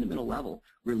this fundamental level,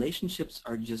 relationships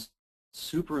are just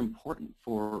super important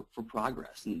for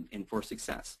progress and for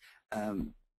success.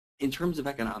 In terms of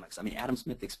economics, I mean, Adam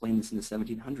Smith explained this in the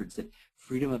 1700s, that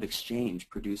freedom of exchange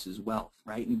produces wealth,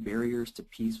 right? And barriers to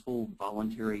peaceful,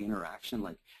 voluntary interaction,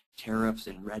 like tariffs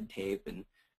and red tape and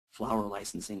flower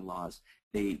licensing laws,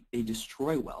 they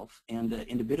destroy wealth and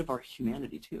a bit of our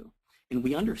humanity too. And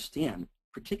we understand,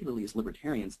 particularly as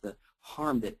libertarians, the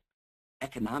harm that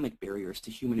economic barriers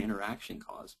to human interaction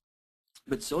cause.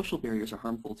 But social barriers are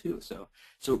harmful too. So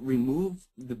remove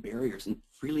the barriers and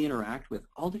freely interact with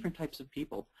all different types of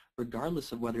people,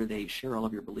 regardless of whether they share all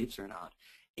of your beliefs or not.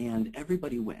 And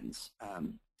everybody wins.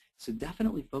 So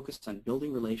definitely focus on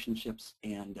building relationships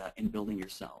and building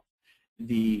yourself.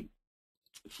 The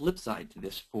flip side to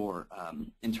this, for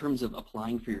in terms of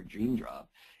applying for your dream job,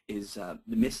 is the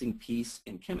missing piece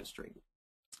in chemistry.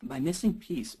 By missing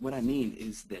piece, what I mean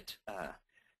is that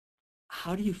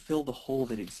how do you fill the hole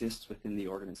that exists within the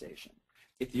organization?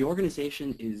 If the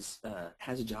organization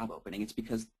has a job opening, it's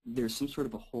because there's some sort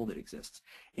of a hole that exists.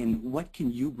 And what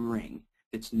can you bring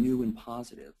that's new and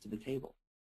positive to the table?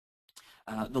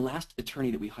 The last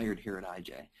attorney that we hired here at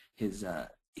IJ,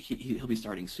 he'll be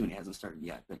starting soon. He hasn't started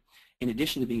yet. But in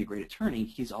addition to being a great attorney,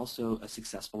 he's also a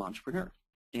successful entrepreneur.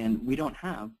 And we don't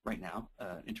have, right now,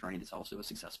 an attorney that's also a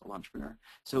successful entrepreneur.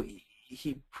 So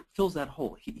he fills that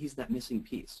hole. He's that missing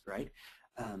piece, right?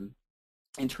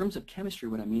 In terms of chemistry,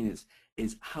 what I mean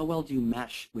is how well do you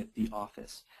mesh with the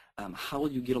office? How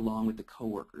will you get along with the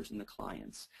coworkers and the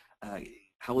clients?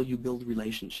 How will you build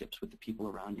relationships with the people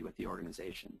around you at the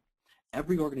organization?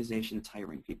 Every organization that's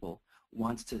hiring people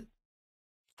wants to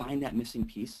find that missing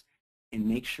piece and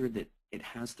make sure that it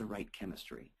has the right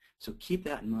chemistry. So keep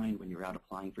that in mind when you're out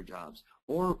applying for jobs,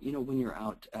 or when you're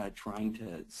out trying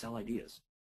to sell ideas.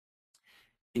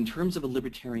 In terms of a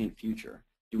libertarian future,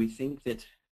 do we think that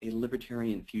a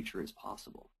libertarian future is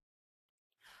possible?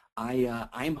 I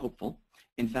am hopeful.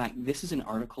 In fact, this is an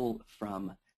article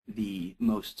from the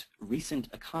most recent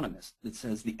Economist that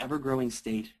says the ever-growing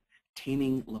state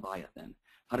taming Leviathan,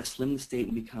 how to slim the state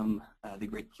and become how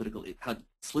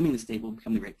slimming the state will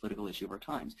become the great political issue of our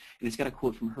times. And it's got a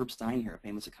quote from Herb Stein here, a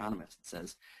famous economist. It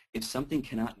says, if something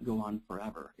cannot go on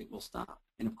forever, it will stop.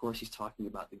 And of course, he's talking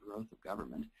about the growth of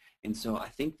government. And so I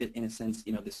think that in a sense,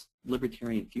 this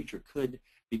libertarian future could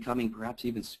be coming perhaps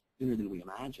even sooner than we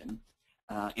imagine.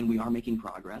 And we are making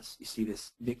progress. You see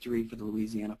this victory for the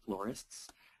Louisiana florists.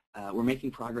 We're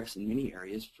making progress in many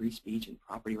areas, free speech and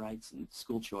property rights and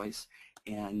school choice,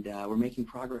 and we're making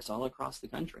progress all across the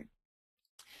country.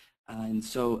 And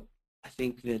so I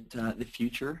think that the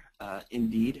future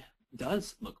indeed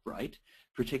does look bright,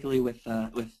 particularly with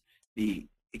the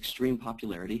extreme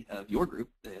popularity of your group,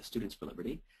 the Students for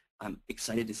Liberty. I'm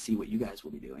excited to see what you guys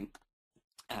will be doing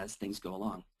as things go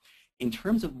along. In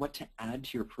terms of what to add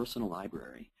to your personal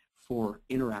library for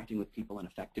interacting with people in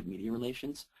effective media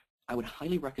relations, I would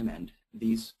highly recommend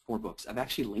these 4 books. I've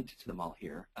actually linked to them all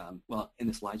here. Well, in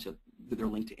the slideshow, they're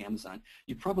linked to Amazon.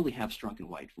 You probably have Strunk and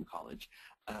White from college.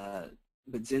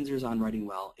 But Zinsser's On Writing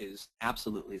Well is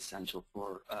absolutely essential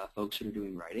for folks that are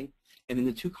doing writing. And then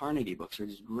the 2 Carnegie books are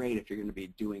just great if you're going to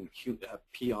be doing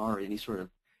PR or any sort of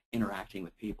interacting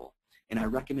with people. And I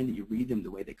recommend that you read them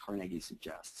the way that Carnegie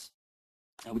suggests,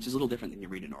 which is a little different than you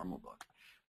read a normal book.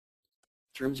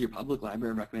 In terms of your public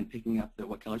library, I recommend picking up the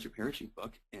What Color's Your Parachute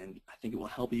book, and I think it will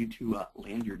help you to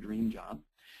land your dream job.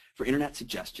 For internet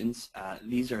suggestions,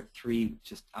 these are 3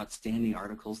 just outstanding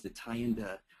articles that tie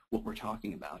into what we're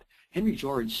talking about. Henry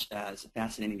George is a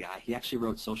fascinating guy. He actually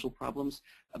wrote Social Problems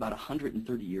about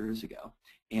 130 years ago,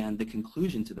 and the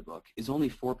conclusion to the book is only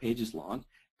 4 pages long,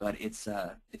 but it's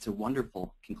a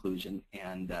wonderful conclusion,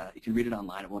 and you can read it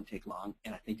online. It won't take long,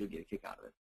 and I think you'll get a kick out of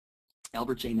it.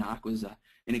 Albert J. Nock was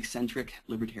an eccentric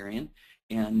libertarian,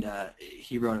 and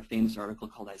he wrote a famous article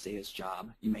called Isaiah's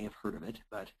Job. You may have heard of it,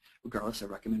 but regardless, I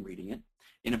recommend reading it.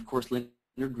 And of course,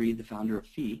 Leonard Read, the founder of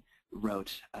FEE,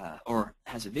 wrote or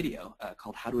has a video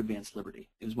called How to Advance Liberty.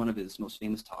 It was one of his most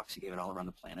famous talks. He gave it all around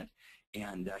the planet,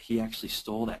 and he actually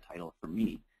stole that title from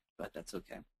me, but that's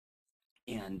okay.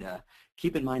 And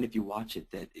keep in mind if you watch it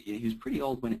that he was pretty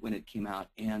old when it came out,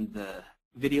 and the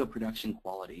video production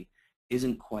quality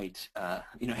isn't quite,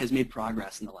 has made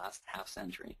progress in the last half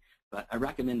century. But I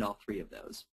recommend all 3 of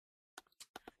those.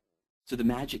 So the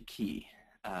magic key.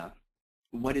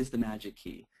 What is the magic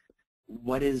key?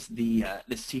 What is the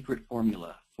secret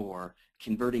formula for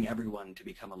converting everyone to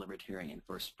become a libertarian,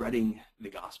 for spreading the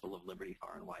gospel of liberty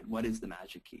far and wide? What is the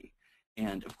magic key?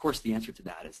 And of course, the answer to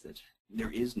that is that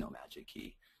there is no magic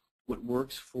key. What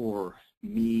works for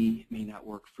me may not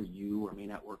work for you or may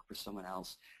not work for someone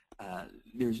else.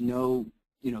 There's no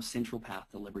central path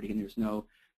to liberty, and there's no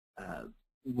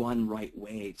one right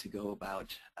way to go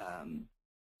about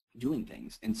doing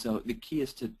things. And so the key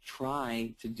is to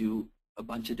try to do a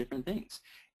bunch of different things.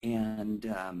 And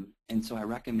so I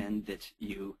recommend that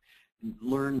you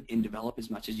learn and develop as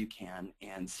much as you can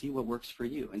and see what works for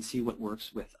you and see what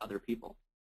works with other people.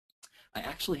 I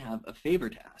actually have a favor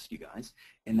to ask you guys,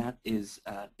 and that is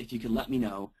if you could let me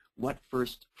know what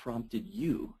first prompted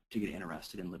you to get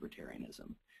interested in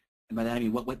libertarianism. And by that I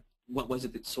mean, what was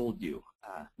it that sold you?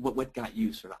 What got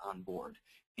you sort of on board?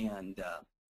 And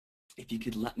if you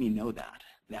could let me know that,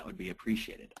 that would be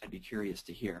appreciated. I'd be curious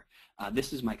to hear.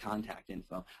 This is my contact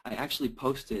info. I actually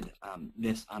posted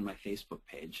this on my Facebook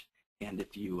page, and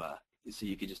if you, so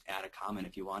you could just add a comment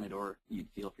if you wanted, or you'd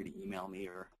feel free to email me,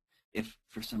 or if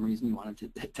for some reason you wanted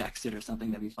to text it or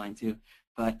something, that'd be fine too.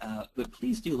 But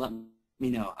please do let me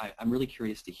know. I'm really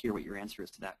curious to hear what your answer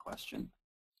is to that question.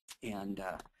 And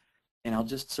I'll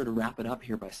just sort of wrap it up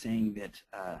here by saying that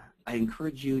I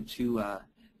encourage you to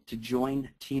join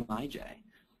Team IJ.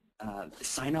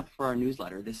 Sign up for our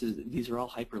newsletter. These are all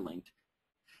hyperlinked.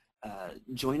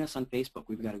 Join us on Facebook.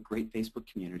 We've got a great Facebook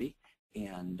community,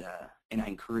 and I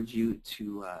encourage you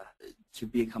to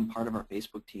become part of our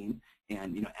Facebook team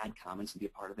and add comments and be a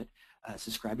part of it.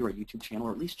 Subscribe to our YouTube channel,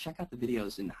 or at least check out the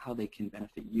videos and how they can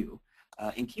benefit you.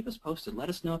 And keep us posted. Let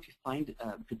us know if you find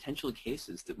potential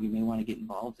cases that we may want to get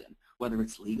involved in, whether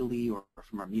it's legally or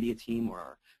from our media team or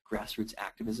our grassroots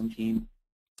activism team.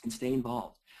 And stay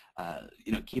involved.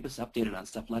 Keep us updated on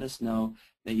stuff. Let us know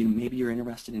that maybe you're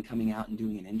interested in coming out and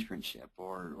doing an internship,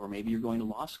 or maybe you're going to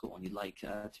law school and you'd like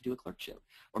to do a clerkship,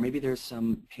 or maybe there's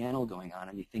some panel going on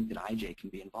and you think that IJ can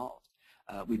be involved.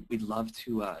 We'd love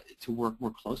to work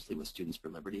more closely with Students for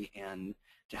Liberty and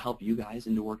to help you guys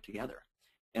and to work together.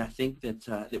 And I think that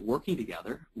that working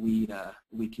together, we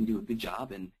can do a good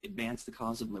job and advance the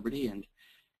cause of liberty and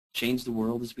change the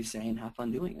world, as we say, and have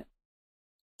fun doing it.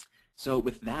 So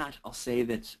with that, I'll say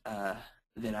that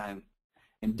that I'm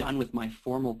done with my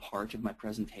formal part of my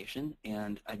presentation,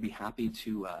 and I'd be happy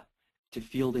to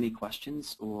field any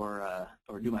questions or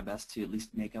do my best to at least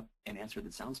make up an answer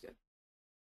that sounds good.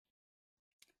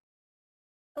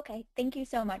 Okay, thank you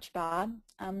so much, Bob.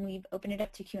 We've opened it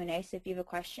up to Q&A, so if you have a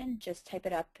question, just type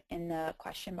it up in the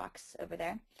question box over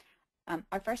there.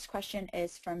 Our first question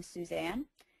is from Suzanne.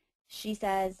 She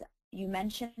says, you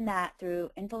mentioned that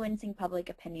through influencing public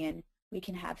opinion, we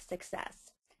can have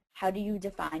success. How do you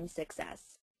define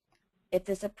success? If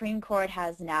the Supreme Court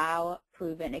has now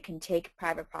proven it can take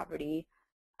private property,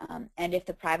 and if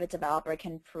the private developer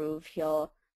can prove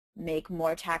he'll make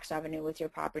more tax revenue with your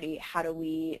property, how do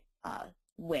we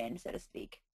win, so to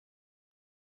speak?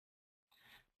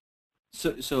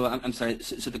 So I'm sorry.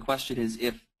 So the question is,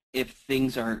 if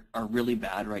things are really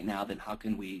bad right now, then how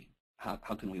can we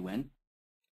win?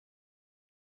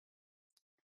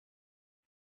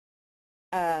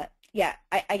 Yeah,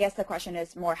 I guess the question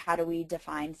is more, how do we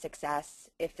define success?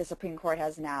 If the Supreme Court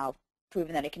has now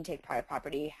proven that it can take private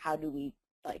property, how do we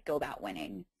go about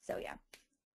winning? So yeah.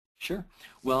 Sure.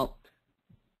 Well,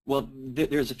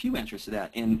 there's a few answers to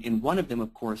that, and one of them,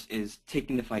 of course, is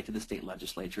taking the fight to the state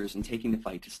legislatures and taking the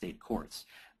fight to state courts,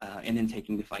 and then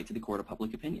taking the fight to the court of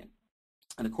public opinion.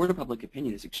 And the court of public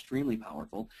opinion is extremely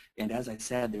powerful, and as I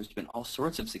said, there's been all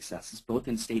sorts of successes, both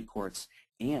in state courts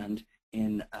and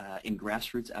in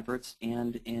grassroots efforts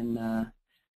and in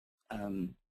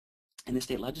the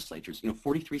state legislatures.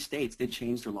 43 states did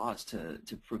change their laws to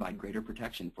provide greater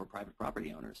protection for private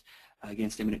property owners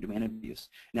against eminent domain abuse.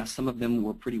 Now, some of them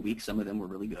were pretty weak, some of them were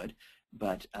really good,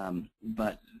 but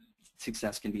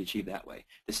success can be achieved that way.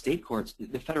 The state courts,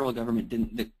 the federal government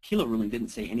didn't, the Kelo ruling didn't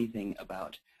say anything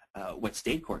about what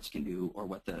state courts can do or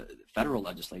what the federal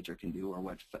legislature can do or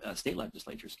what state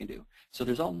legislatures can do. So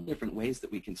there's all different ways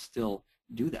that we can still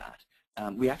do that.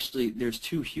 There's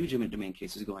two huge eminent domain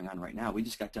cases going on right now. We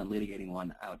just got done litigating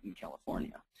one out in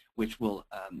California, which will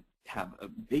have a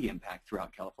big impact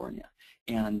throughout California.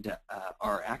 And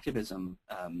our activism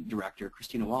director,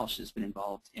 Christina Walsh, has been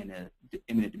involved in an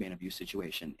eminent domain abuse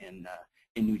situation in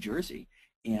New Jersey.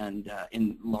 And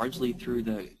largely through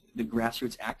the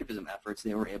grassroots activism efforts,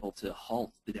 they were able to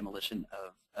halt the demolition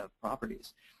of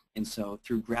properties. And so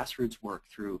through grassroots work,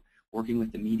 through working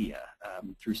with the media,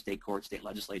 through state courts, state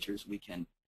legislatures, we can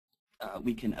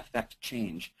affect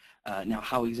change. Now,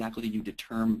 how exactly you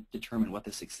determine what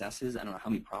the success is, I don't know how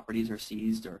many properties are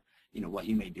seized or what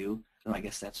you may do. I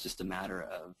guess that's just a matter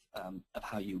of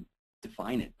how you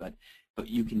define it. But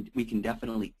we can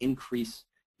definitely increase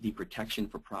the protection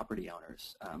for property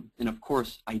owners. And of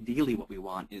course, ideally what we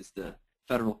want is the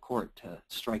federal court to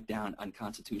strike down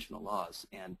unconstitutional laws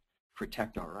and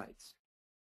protect our rights.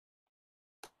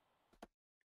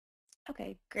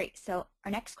 Okay, great. So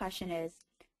our next question is,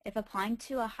 if applying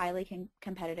to a highly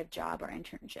competitive job or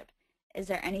internship, is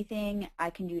there anything I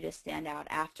can do to stand out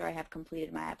after I have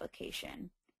completed my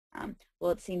application? Will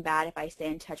it seem bad if I stay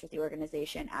in touch with the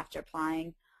organization after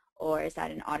applying, or is that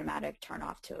an automatic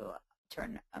turn-off to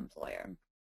an employer?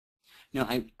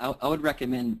 No, I would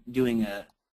recommend doing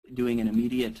an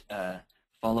immediate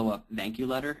follow-up thank you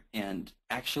letter, and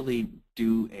actually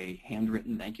do a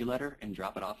handwritten thank you letter and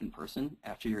drop it off in person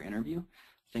after your interview.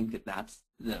 I think that that's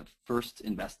the first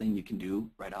and best thing you can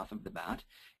do right off of the bat.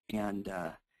 And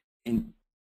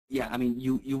yeah, I mean,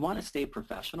 you want to stay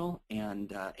professional,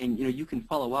 and you can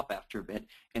follow up after a bit.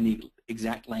 And the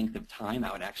exact length of time,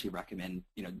 I would actually recommend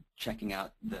checking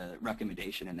out the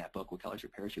recommendation in that book, What Colors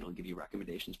Your Parachute. It'll give you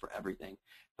recommendations for everything.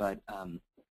 But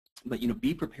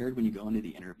be prepared when you go into the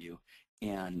interview,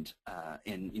 and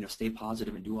stay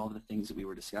positive and do all the things that we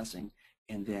were discussing.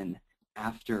 And then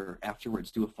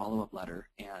afterwards, do a follow-up letter.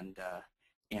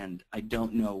 And I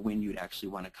don't know when you'd actually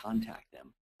want to contact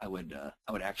them. I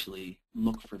would actually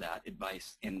look for that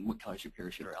advice in What Colors Your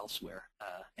Parachute or elsewhere,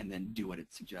 and then do what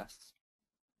it suggests.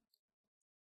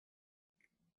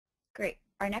 Great.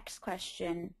 Our next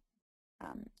question,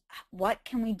 what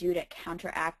can we do to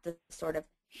counteract the sort of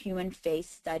human face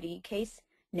study case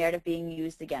narrative being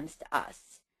used against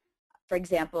us? For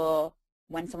example,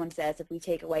 when someone says, if we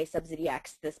take away subsidy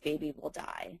X, this baby will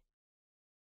die.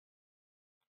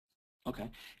 Okay.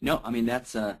 No, I mean,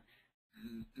 that's a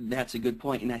good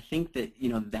point, and I think that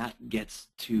that gets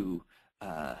to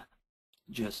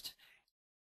just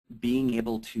being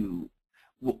able to.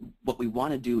 What we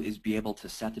want to do is be able to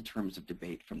set the terms of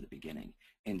debate from the beginning,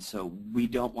 and so we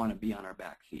don't want to be on our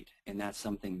back feet, and that's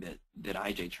something that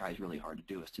IJ tries really hard to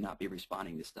do, is to not be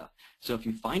responding to stuff. So if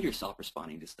you find yourself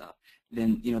responding to stuff,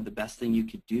 then the best thing you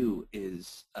could do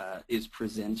is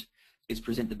present is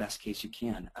present the best case you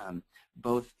can.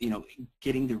 Both,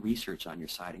 getting the research on your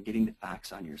side and getting the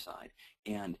facts on your side,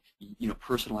 and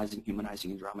personalizing,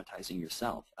 humanizing, and dramatizing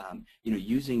yourself.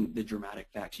 Using the dramatic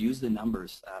facts, use the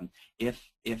numbers.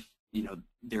 If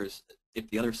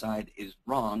the other side is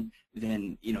wrong,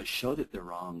 then show that they're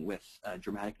wrong with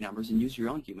dramatic numbers, and use your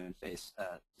own human face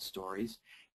stories.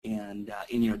 And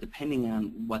depending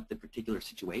on what the particular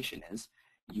situation is,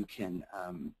 you can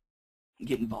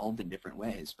get involved in different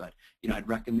ways. But I'd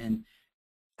recommend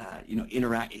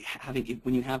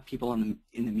when you have people in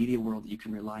the media world that you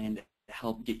can rely on to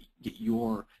help get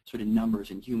your sort of numbers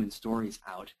and human stories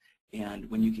out. And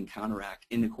when you can counteract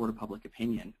in the court of public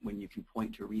opinion, when you can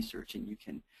point to research and you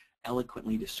can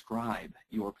eloquently describe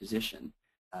your position,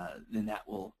 then that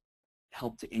will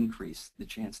help to increase the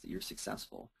chance that you're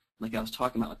successful. Like I was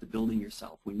talking about with the building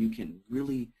yourself, when you can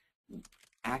really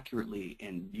accurately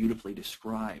and beautifully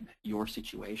describe your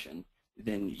situation,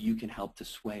 then you can help to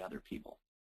sway other people.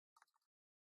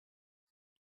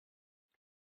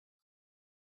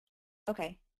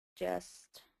 Okay,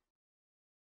 just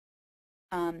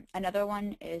another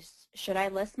one is, should I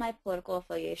list my political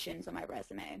affiliations on my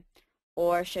resume,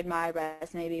 or should my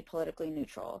resume be politically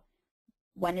neutral?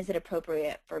 When is it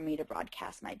appropriate for me to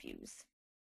broadcast my views?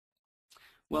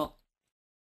 Well,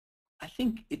 I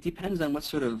think it depends on what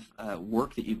sort of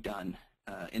work that you've done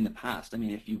in the past. I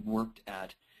mean, if you've worked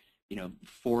at,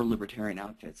 4 libertarian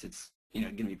outfits, it's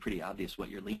going to be pretty obvious what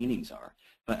your leanings are.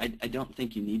 But I don't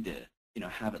think you need to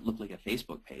have it look like a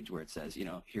Facebook page where it says,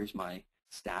 here's my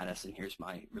status and here's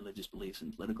my religious beliefs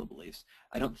and political beliefs.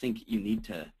 I don't think you need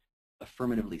to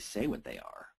affirmatively say what they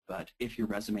are. But if your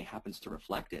resume happens to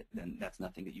reflect it, then that's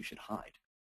nothing that you should hide.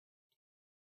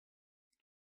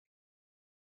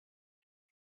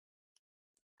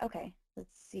 Okay,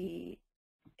 let's see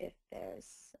if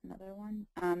there's another one.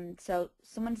 So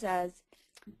someone says,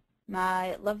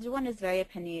 my loved one is very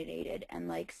opinionated and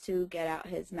likes to get out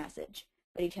his message,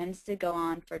 but he tends to go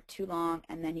on for too long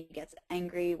and then he gets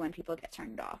angry when people get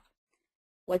turned off.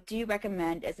 What do you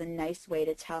recommend as a nice way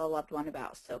to tell a loved one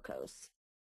about SOCOs?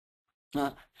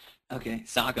 Okay,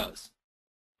 SOCOs.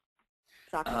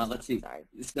 Let's see. Sorry.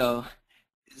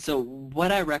 So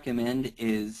what I recommend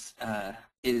is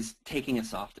taking a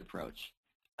soft approach.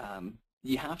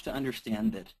 You have to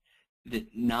understand that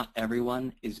not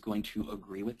everyone is going to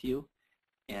agree with you,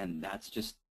 and that's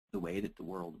just the way that the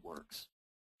world works.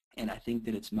 And I think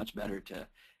that it's much better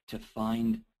to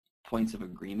find points of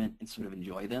agreement and sort of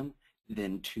enjoy them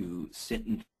than to sit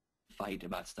and fight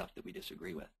about stuff that we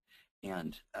disagree with,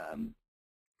 and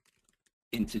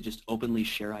to just openly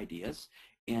share ideas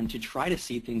and to try to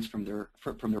see things from their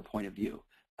point of view.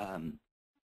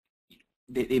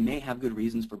 They may have good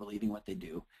reasons for believing what they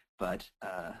do, but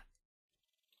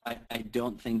I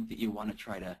don't think that you want to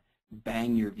try to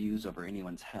bang your views over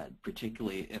anyone's head,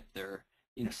 particularly if they're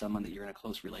someone that you're in a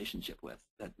close relationship with.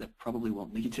 That probably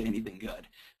won't lead to anything good.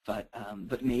 But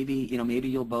maybe maybe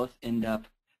you'll both end up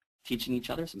teaching each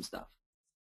other some stuff.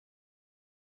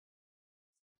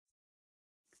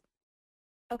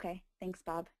 Okay, thanks,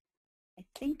 Bob. I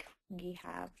think we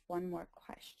have one more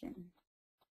question.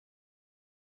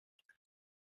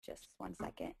 Just one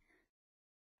second.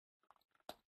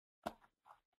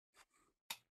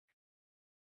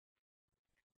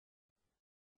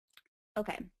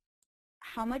 Okay.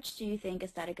 How much do you think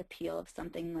aesthetic appeal of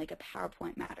something like a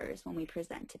PowerPoint matters when we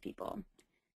present to people?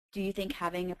 Do you think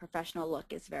having a professional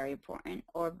look is very important,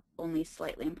 or only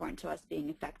slightly important to us being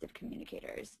effective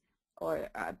communicators, or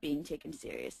being taken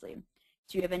seriously?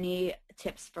 Do you have any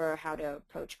tips for how to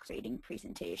approach creating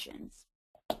presentations?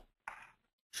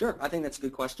 Sure, I think that's a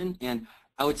good question, and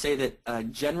I would say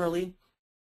that generally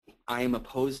I am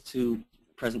opposed to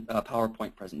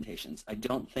PowerPoint presentations. I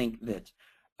don't think that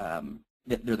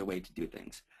that they're the way to do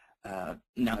things.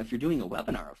 Now, if you're doing a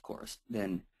webinar, of course,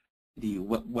 then the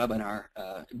webinar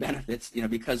benefits,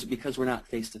 because we're not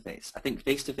face-to-face. I think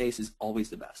face-to-face is always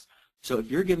the best. So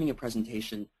if you're giving a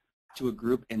presentation to a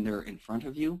group and they're in front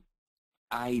of you,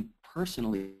 I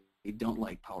personally don't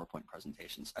like PowerPoint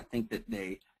presentations. I think that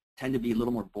they tend to be a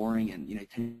little more boring, and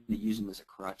tend to use them as a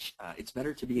crutch. It's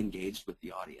better to be engaged with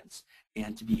the audience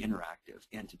and to be interactive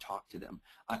and to talk to them.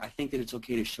 I think that it's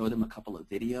okay to show them a couple of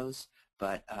videos,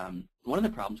 but one of the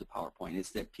problems with PowerPoint is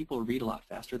that people read a lot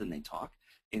faster than they talk,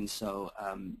 and so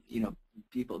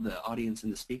the audience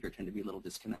and the speaker tend to be a little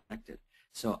disconnected.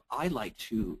 So I like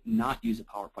to not use a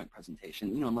PowerPoint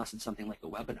presentation, unless it's something like a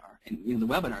webinar. And the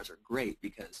webinars are great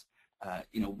because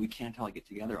we can't all get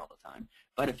together all the time.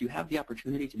 But if you have the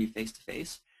opportunity to be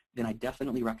face-to-face, then I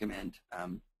definitely recommend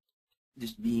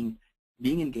just being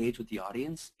engaged with the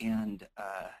audience and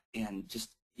just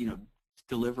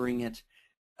delivering it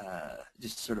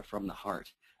just sort of from the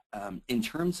heart. In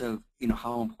terms of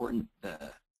how important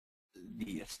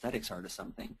the aesthetics are to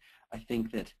something, I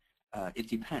think that it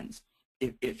depends.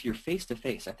 If you're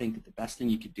face-to-face, I think that the best thing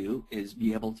you could do is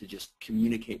be able to just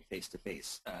communicate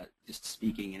face-to-face, just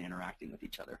speaking and interacting with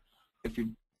each other. If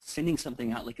you're sending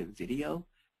something out like a video,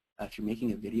 if you're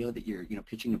making a video that you're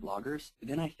pitching to bloggers,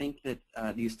 then I think that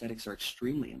the aesthetics are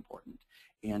extremely important.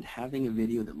 And having a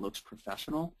video that looks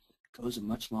professional goes a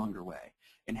much longer way.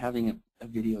 And having a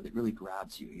video that really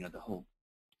grabs you, the whole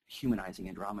humanizing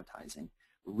and dramatizing,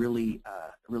 really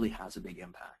really has a big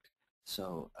impact.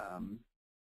 So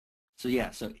so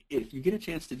if you get a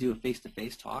chance to do a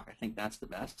face-to-face talk, I think that's the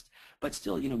best. But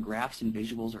still, graphs and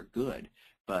visuals are good.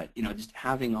 But just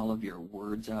having all of your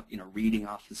words up, reading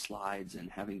off the slides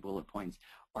and having bullet points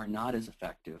are not as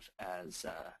effective as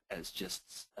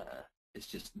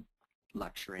just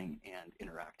lecturing and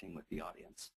interacting with the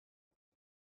audience.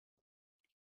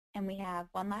 And we have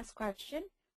one last question.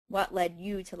 What led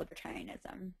you to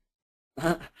libertarianism?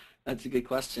 That's a good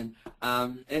question.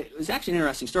 It was actually an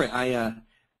interesting story.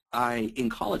 In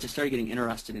college, I started getting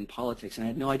interested in politics, and I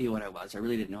had no idea what I was. I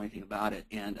really didn't know anything about it.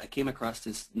 And I came across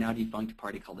this now defunct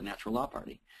party called the Natural Law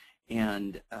Party.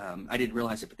 And I didn't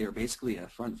realize it, but they were basically a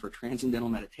front for transcendental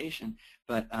meditation.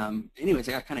 But anyways,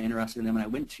 I got kind of interested in them, and I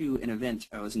went to an event.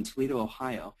 I was in Toledo,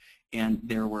 Ohio, and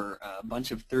there were a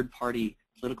bunch of third-party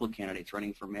political candidates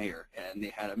running for mayor, and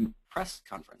they had a press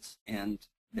conference, and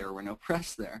there were no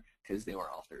press there because they were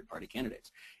all third-party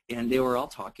candidates. And they were all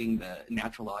talking, the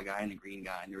natural law guy and the green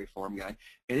guy and the reform guy,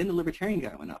 and then the libertarian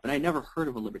guy went up. And I'd never heard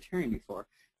of a libertarian before.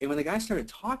 And when the guy started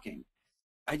talking,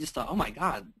 I just thought, oh my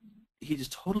God, he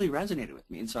just totally resonated with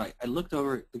me. And so I looked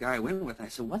over at the guy I went with, and I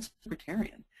said, what's a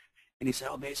libertarian? And he said,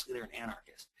 oh, basically they're an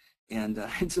anarchist. And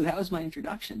so that was my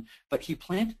introduction. But he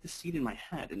planted the seed in my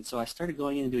head. And so I started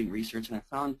going in and doing research, and I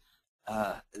found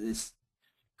this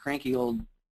cranky old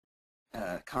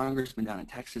congressman down in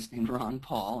Texas named Ron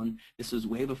Paul, and this was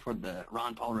way before the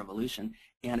Ron Paul revolution.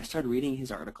 And I started reading his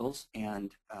articles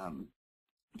and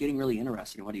getting really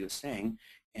interested in what he was saying.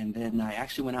 And then I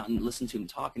actually went out and listened to him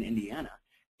talk in Indiana.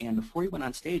 And before he went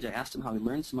on stage, I asked him how he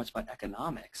learned so much about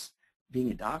economics, being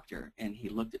a doctor, and he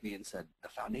looked at me and said, the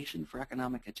foundation for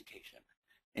economic education.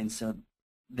 And so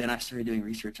then I started doing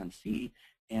research on fee,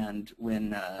 and when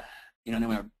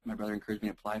then my brother encouraged me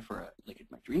to apply for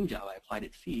my dream job, I applied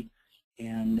at fee,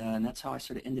 and that's how I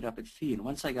sort of ended up at fee. And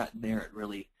once I got there, it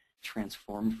really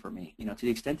transformed for me. To the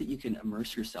extent that you can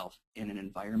immerse yourself in an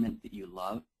environment that you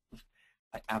love,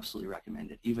 I absolutely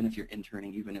recommend it. Even if you're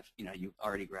interning, even if you've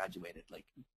already graduated,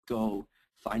 go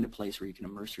find a place where you can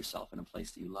immerse yourself in a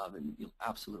place that you love, and you'll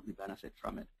absolutely benefit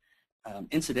from it.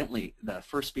 Incidentally, the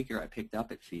first speaker I picked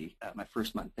up at fee, my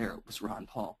first month there, was Ron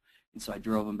Paul. And so I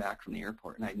drove him back from the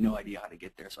airport, and I had no idea how to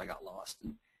get there, so I got lost.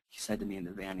 And he said to me in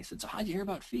the van, he said, so how'd you hear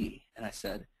about fee? And I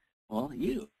said, well,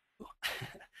 you.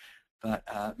 but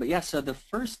yeah, so the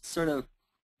first sort of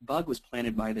bug was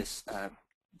planted by this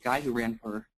guy who ran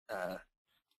for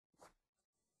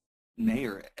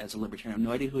mayor as a libertarian. I have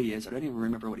no idea who he is. I don't even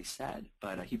remember what he said,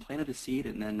 but he planted a seed,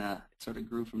 and then it sort of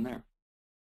grew from there.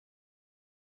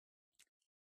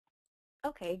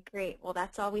 Okay, great. Well,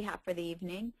 that's all we have for the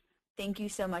evening. Thank you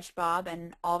so much, Bob,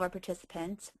 and all of our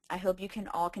participants. I hope you can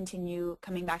all continue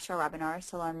coming back to our webinars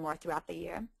to learn more throughout the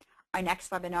year. Our next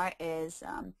webinar is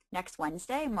next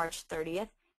Wednesday, March 30th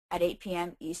at 8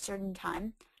 p.m. Eastern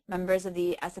Time. Members of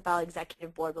the SFL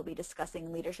Executive Board will be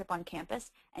discussing leadership on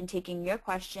campus and taking your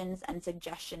questions and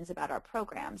suggestions about our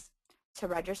programs. To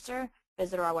register,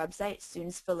 visit our website,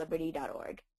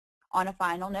 studentsforliberty.org. On a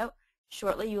final note,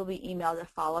 shortly you will be emailed a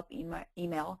follow-up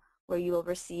email where you will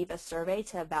receive a survey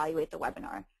to evaluate the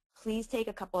webinar. Please take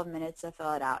a couple of minutes to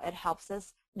fill it out. It helps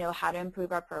us know how to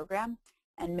improve our program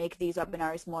and make these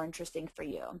webinars more interesting for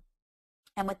you.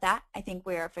 And with that, I think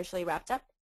we're officially wrapped up.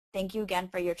 Thank you again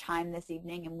for your time this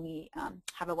evening, and we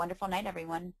have a wonderful night,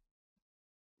 everyone.